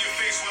smile in your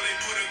face while they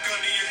put a gun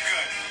in your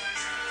gut.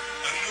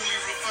 A newly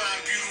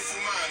refined,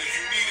 beautiful mind. If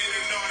you needed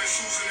an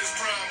artist who's in his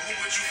prime, who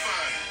would you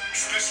find?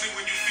 Especially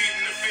when you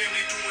feeding the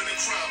family doing a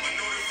crime. I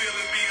know the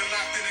feeling being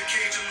locked in a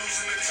cage and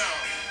losing the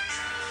time.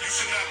 You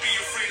should not be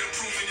afraid of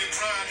proving your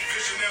grind.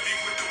 Visionary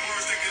with the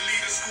words that can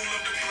lead a school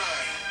of the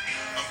blind.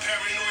 I'm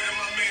paranoid in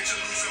my mansion,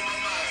 losing my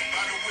mind.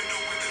 By the window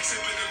with the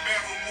tip of the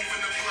barrel,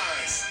 moving the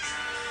blinds.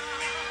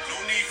 No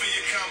need for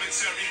your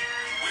commentary.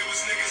 Where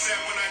was niggas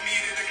at when I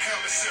needed the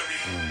commissary?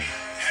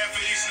 Half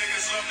of these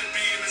niggas love to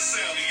be in the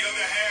cell. The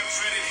other half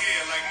dreaded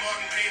here, like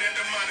Martin Payne at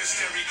the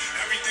monastery.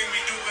 Everything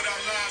we do with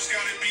our lives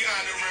gotta be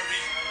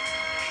honorary.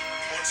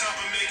 On top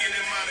of making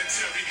it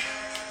monetary.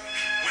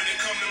 When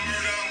it come to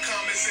murder, I'm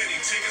calm as any.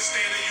 Take a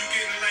stand and you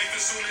get in life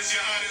as soon as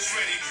your heart is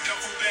ready.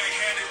 Duffel bag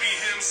had to be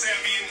him,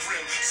 savvy and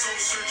grim. Soul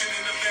searching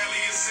in the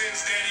valley of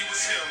sins, daddy was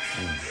him.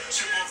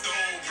 Chip off the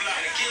old block.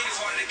 And the gig is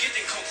harder to get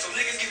than coke, so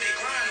niggas get their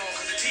grind on,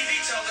 cause the TV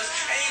tells us,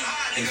 aim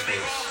high, nigga, they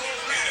all go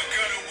In black. the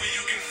gutter where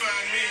you can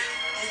find me.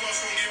 Who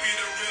else gonna give you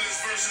the realest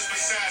verses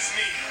besides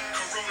me?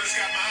 Corona's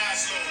got my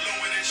eyes low,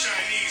 lower than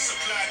Chinese.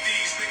 Supply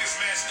these niggas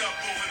masked up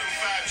over them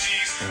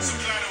 5Gs.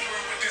 Supply the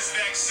world with this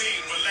vaccine.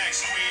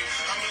 Relax, queen.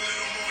 I'm a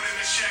little more than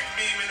a Shaq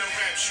meme in a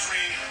rap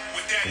stream.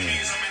 What that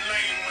means, I'm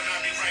enlightened when I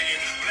be writing.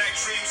 Black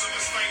dreams of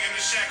us fighting the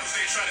shackles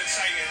they try to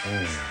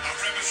tighten. I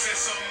represent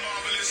something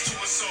marvelous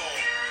to us all.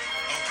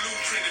 A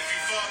blueprint if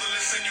you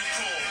fatherless and you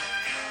poor.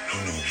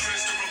 No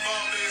blueprints, the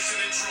revolver is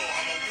in a drawer.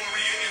 I'm a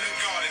warrior in a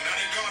garden, not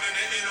a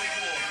gardener in a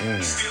war.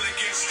 Steel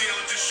against steel,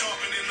 I'm just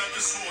sharpening up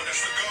the sword.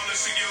 That's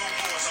regardless of your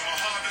awards. I'm a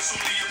harvest,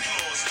 only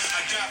applause. I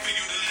die for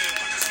you to live,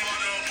 put this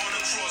martyr up on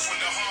the cross. When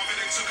the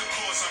Harvard took a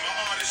course, I'm an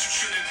artist you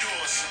should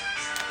endorse.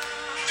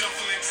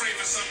 Duffel and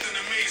craving something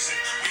amazing.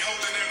 We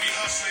holding every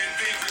hustler and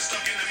vagrant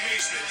stuck in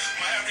amazement.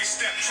 My every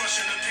step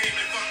crushing the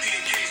pavement, fuck the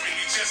engagement.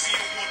 Me Jesse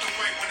and Walter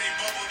White when they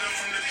bubbled them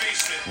from the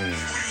basement. Who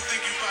you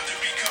think you about to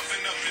be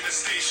cuffing up in the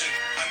station?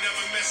 I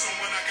never met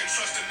someone I can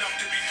trust enough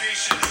to be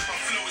patient. My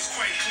flow is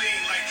quite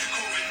clean like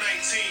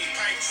COVID-19.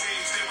 Pipe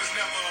dreams, there was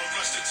never a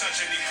rush to touch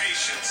any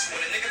patience.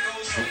 When a nigga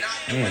goes from not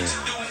doing to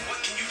doing,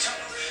 what can you tell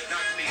him?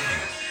 Not to be a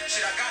nigga.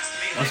 Shit, I got to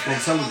be a That's nigga. what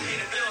I'm telling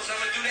you.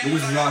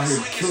 Niggas is out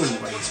here killing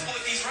it right now,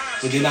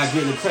 but they're not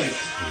getting the credit.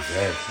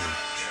 Exactly.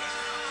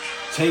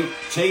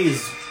 Che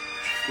is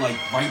like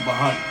right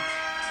behind him.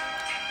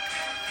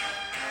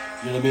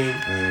 You know what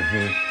I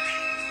mean?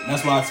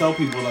 That's why I tell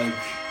people, like,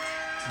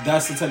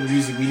 that's the type of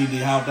music we need to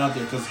have out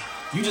there, because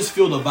You just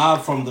feel the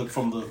vibe from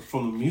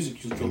the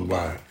music. You just feel the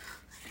vibe. Right.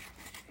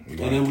 And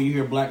then when you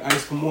hear Black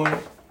Ice come on,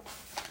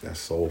 that's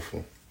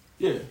soulful.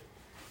 Yeah.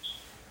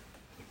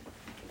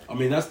 I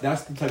mean, that's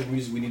the type of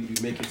music we need to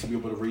be making to be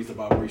able to raise the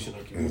vibration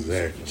of community.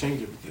 Exactly. To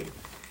change everything.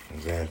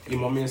 Exactly.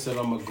 My man said,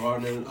 "I'm a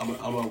gardener.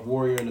 I'm a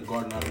warrior in the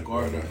garden, not a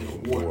gardener in a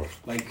war."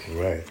 Like,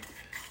 right.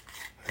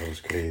 That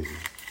was crazy.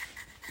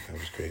 That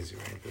was crazy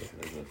right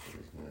there.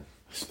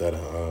 Instead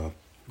of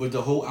but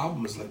the whole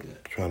album is like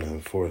that. Trying to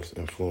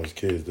influence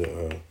kids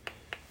to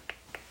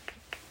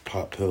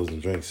pop pills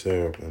and drink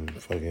syrup and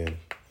fucking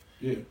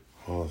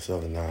all this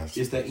other nonsense.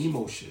 It's that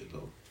emo shit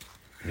though.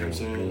 You know what I'm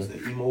saying? It's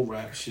the emo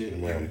rap shit.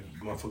 Right. And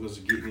motherfuckers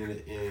are getting in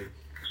it and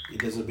it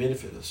doesn't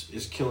benefit us.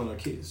 It's killing our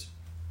kids.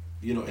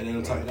 You know, and then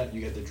on top of that,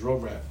 you got the drill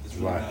rap that's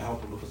really not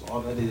helping because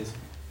all that is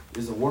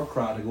a war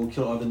cry to go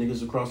kill other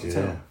niggas across the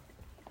town.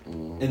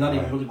 And not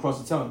even really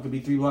across the town. It could be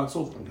 3 blocks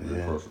over.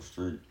 Across the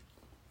street.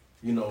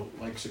 You know,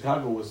 like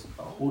Chicago was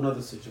a whole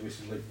other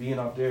situation. Like being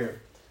out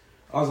there,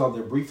 I was out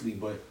there briefly,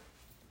 but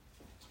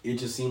it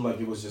just seemed like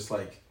it was just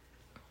like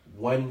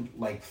one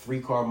like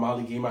 3-car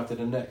Molly game after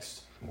the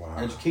next. Wow.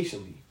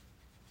 Educationally.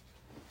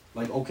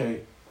 Like,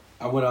 okay,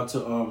 I went out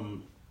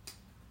to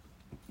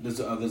there's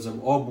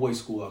an all boys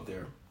school out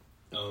there,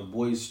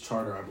 boys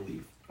charter, I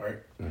believe. All right.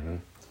 Mm-hmm.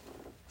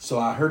 So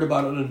I heard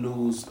about it on the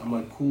news. I'm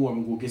like, cool. I'm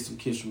gonna go get some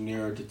kids from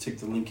there to take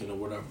the Lincoln or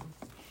whatever.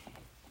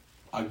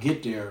 I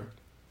get there,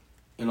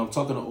 and I'm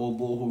talking to old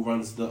bull who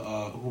runs the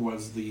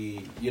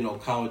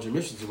college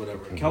admissions or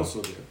whatever, a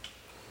counselor there.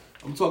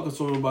 I'm talking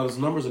to him about his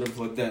numbers and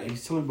everything like that. And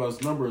he's telling me about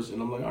his numbers, and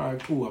I'm like, all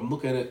right, cool. I'm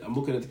looking at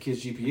the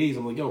kids' GPAs.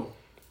 I'm like, yo,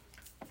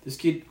 this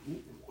kid,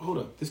 hold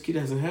up, this kid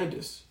hasn't had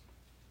this.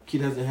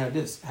 Kid hasn't had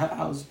this.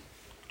 How's?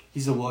 He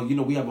said, well,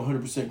 we have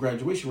 100%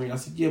 graduation rate. I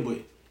said, yeah, but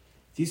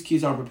these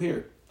kids aren't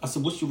prepared. I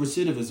said, what's your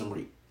recidivism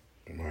rate?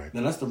 Right.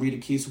 Now that's the rate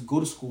of kids who go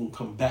to school and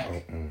come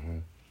back. Mm-hmm.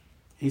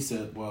 He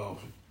said, well,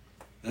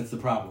 that's the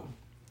problem.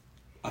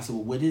 I said,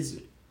 well, what is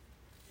it?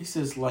 He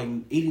says like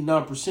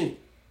 89%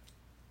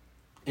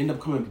 end up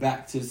coming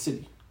back to the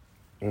city.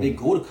 They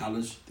go to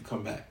college to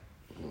come back.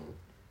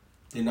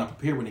 They're not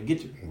prepared when they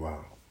get there.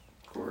 Wow.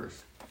 Of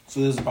course.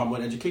 So there's a problem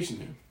with education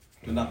there.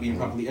 They're not being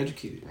properly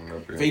educated.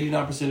 If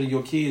 89% of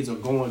your kids are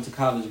going to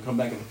college and come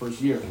back in the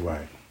first year,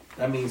 right,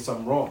 that means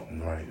something wrong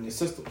in your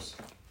systems.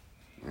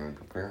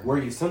 Where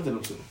are you sending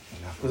them to?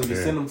 Because if you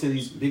send them to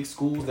these big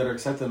schools that are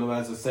accepting them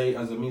as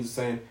a means of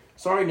saying,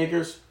 sorry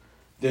niggers,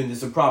 then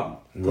there's a problem.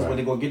 Because when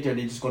they go get there,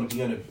 they're just going to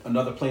be on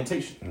another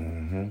plantation.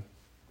 Mm-hmm.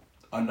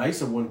 A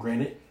nicer one,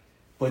 granted,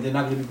 but they're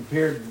not going to be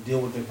prepared to deal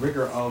with the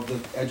rigor of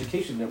the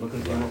education there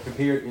because they weren't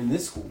prepared in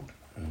this school.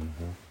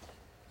 Mm-hmm.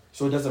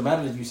 So it doesn't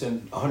matter if you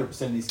send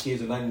 100% of these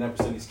kids or 99%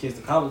 of these kids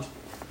to college.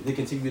 If they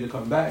continue to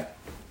come back,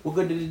 what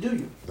good did it do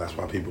you? That's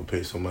why people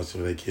pay so much for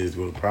their kids to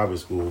go to private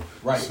school.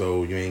 Right.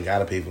 So you ain't got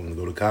to pay for them to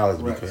go to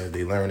college because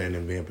they learning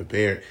and being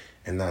prepared.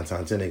 And 9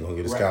 times 10, they're going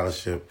to get a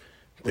scholarship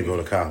to go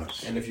to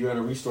college. And if you're at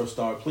a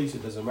resource-starved place,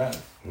 it doesn't matter.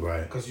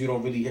 Right. Because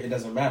it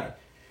doesn't matter.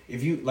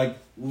 If you, like,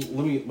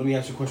 let me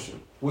ask you a question.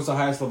 What's the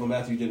highest level of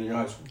math you did in your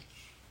high school?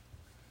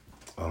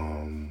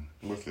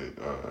 What's it?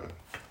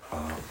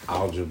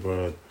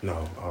 Algebra.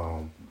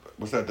 No.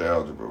 What's after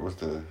algebra?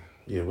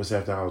 What's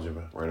after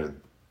algebra? Right at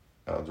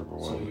algebra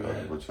 1, so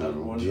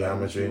you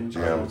algebra 2.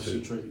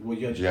 Geometry. Well,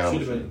 you had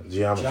Geometry.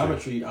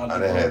 Geometry,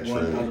 algebra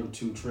 1, algebra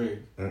 2,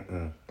 trig. I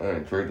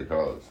didn't trig to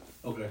college.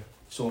 Okay.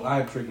 So I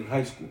had trig in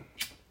high school.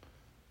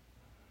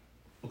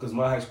 Because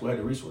my high school had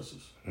the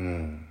resources.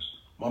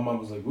 My mom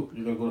was like, you're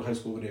going to go to high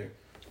school over there.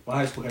 My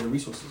high school had the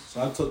resources.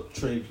 So I took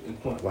trig in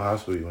quant. What high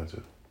school you went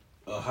to?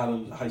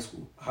 Highland High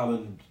School.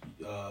 Highland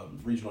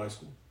Regional High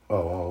School.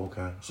 Oh,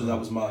 okay. So that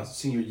was my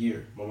senior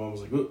year. My mom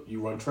was like, look,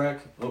 you run track.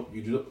 Oh,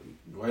 you do it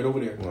right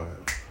over there. Right. You know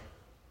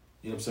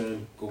what I'm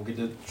saying? Go get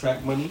the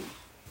track money.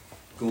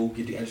 Go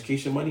get the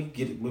education money.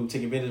 Take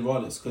advantage of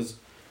all this. Because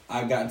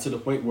I got to the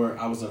point where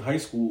I was in high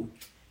school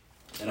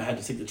and I had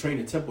to take the train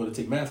at Temple to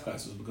take math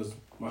classes because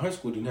my high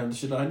school didn't have the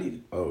shit that I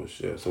needed. Oh,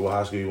 shit. So what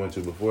high school you went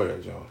to before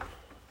that, John?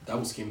 That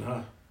was Camden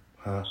High.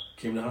 Huh?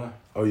 Camden High.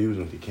 Oh, you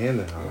went to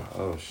Camden High. Yeah.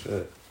 Oh,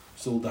 shit.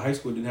 So the high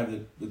school didn't have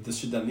the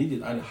shit that I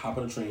needed. I had to hop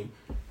on a train,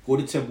 go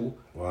to Temple,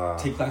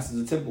 take classes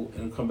at Temple,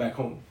 and then come back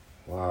home.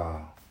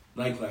 Wow.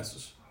 9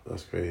 classes.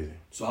 That's crazy.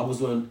 So I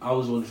was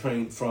on the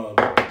train from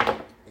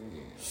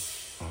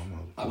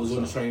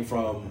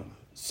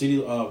City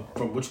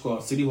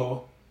City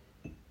Hall.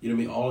 You know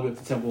what I mean? All the way up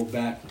to Temple,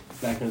 back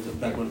on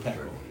the Pac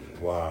Road.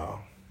 Wow.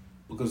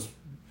 Because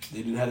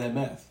they didn't have that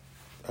math.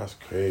 That's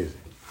crazy.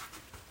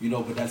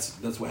 But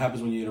that's what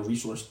happens when you're in a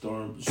resource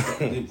starved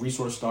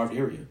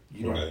area.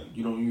 You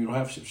don't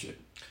have shit.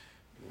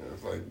 Yeah,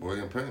 it's like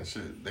William Penn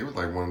shit. They was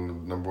like one of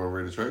the number 1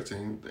 rated track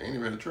team. They ain't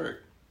even had a track.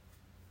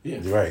 Yeah.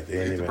 Right. They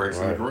ain't even breaks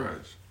in the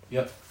garage.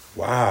 Yep.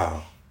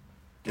 Wow.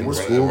 In the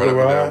school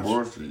garage?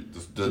 Down Street.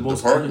 The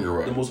parking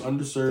garage. The most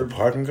underserved. The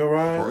parking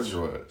garage? Parking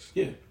garage.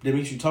 Yeah. That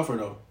makes you tougher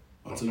though.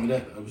 I'll tell you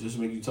that. It was just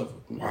to make you tougher.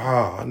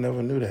 Wow, I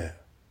never knew that.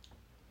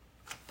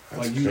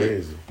 That's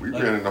crazy. We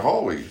ran in the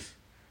hallways.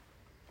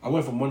 I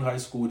went from one high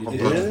school to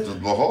the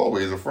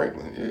hallways of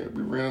Franklin. Yeah,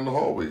 we ran in the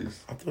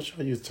hallways. I thought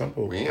y'all used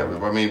Temple. Yeah,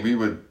 I mean,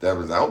 that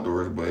was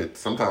outdoors, but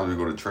sometimes we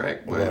go to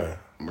track, but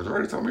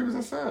majority of the time we was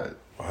inside.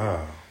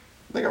 Wow.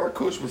 I think our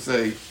coach would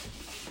say,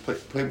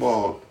 play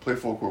full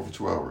court for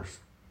 2 hours.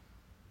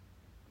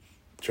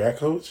 Track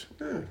coach?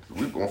 Yeah.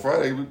 On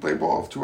Friday, we play ball for 2 hours.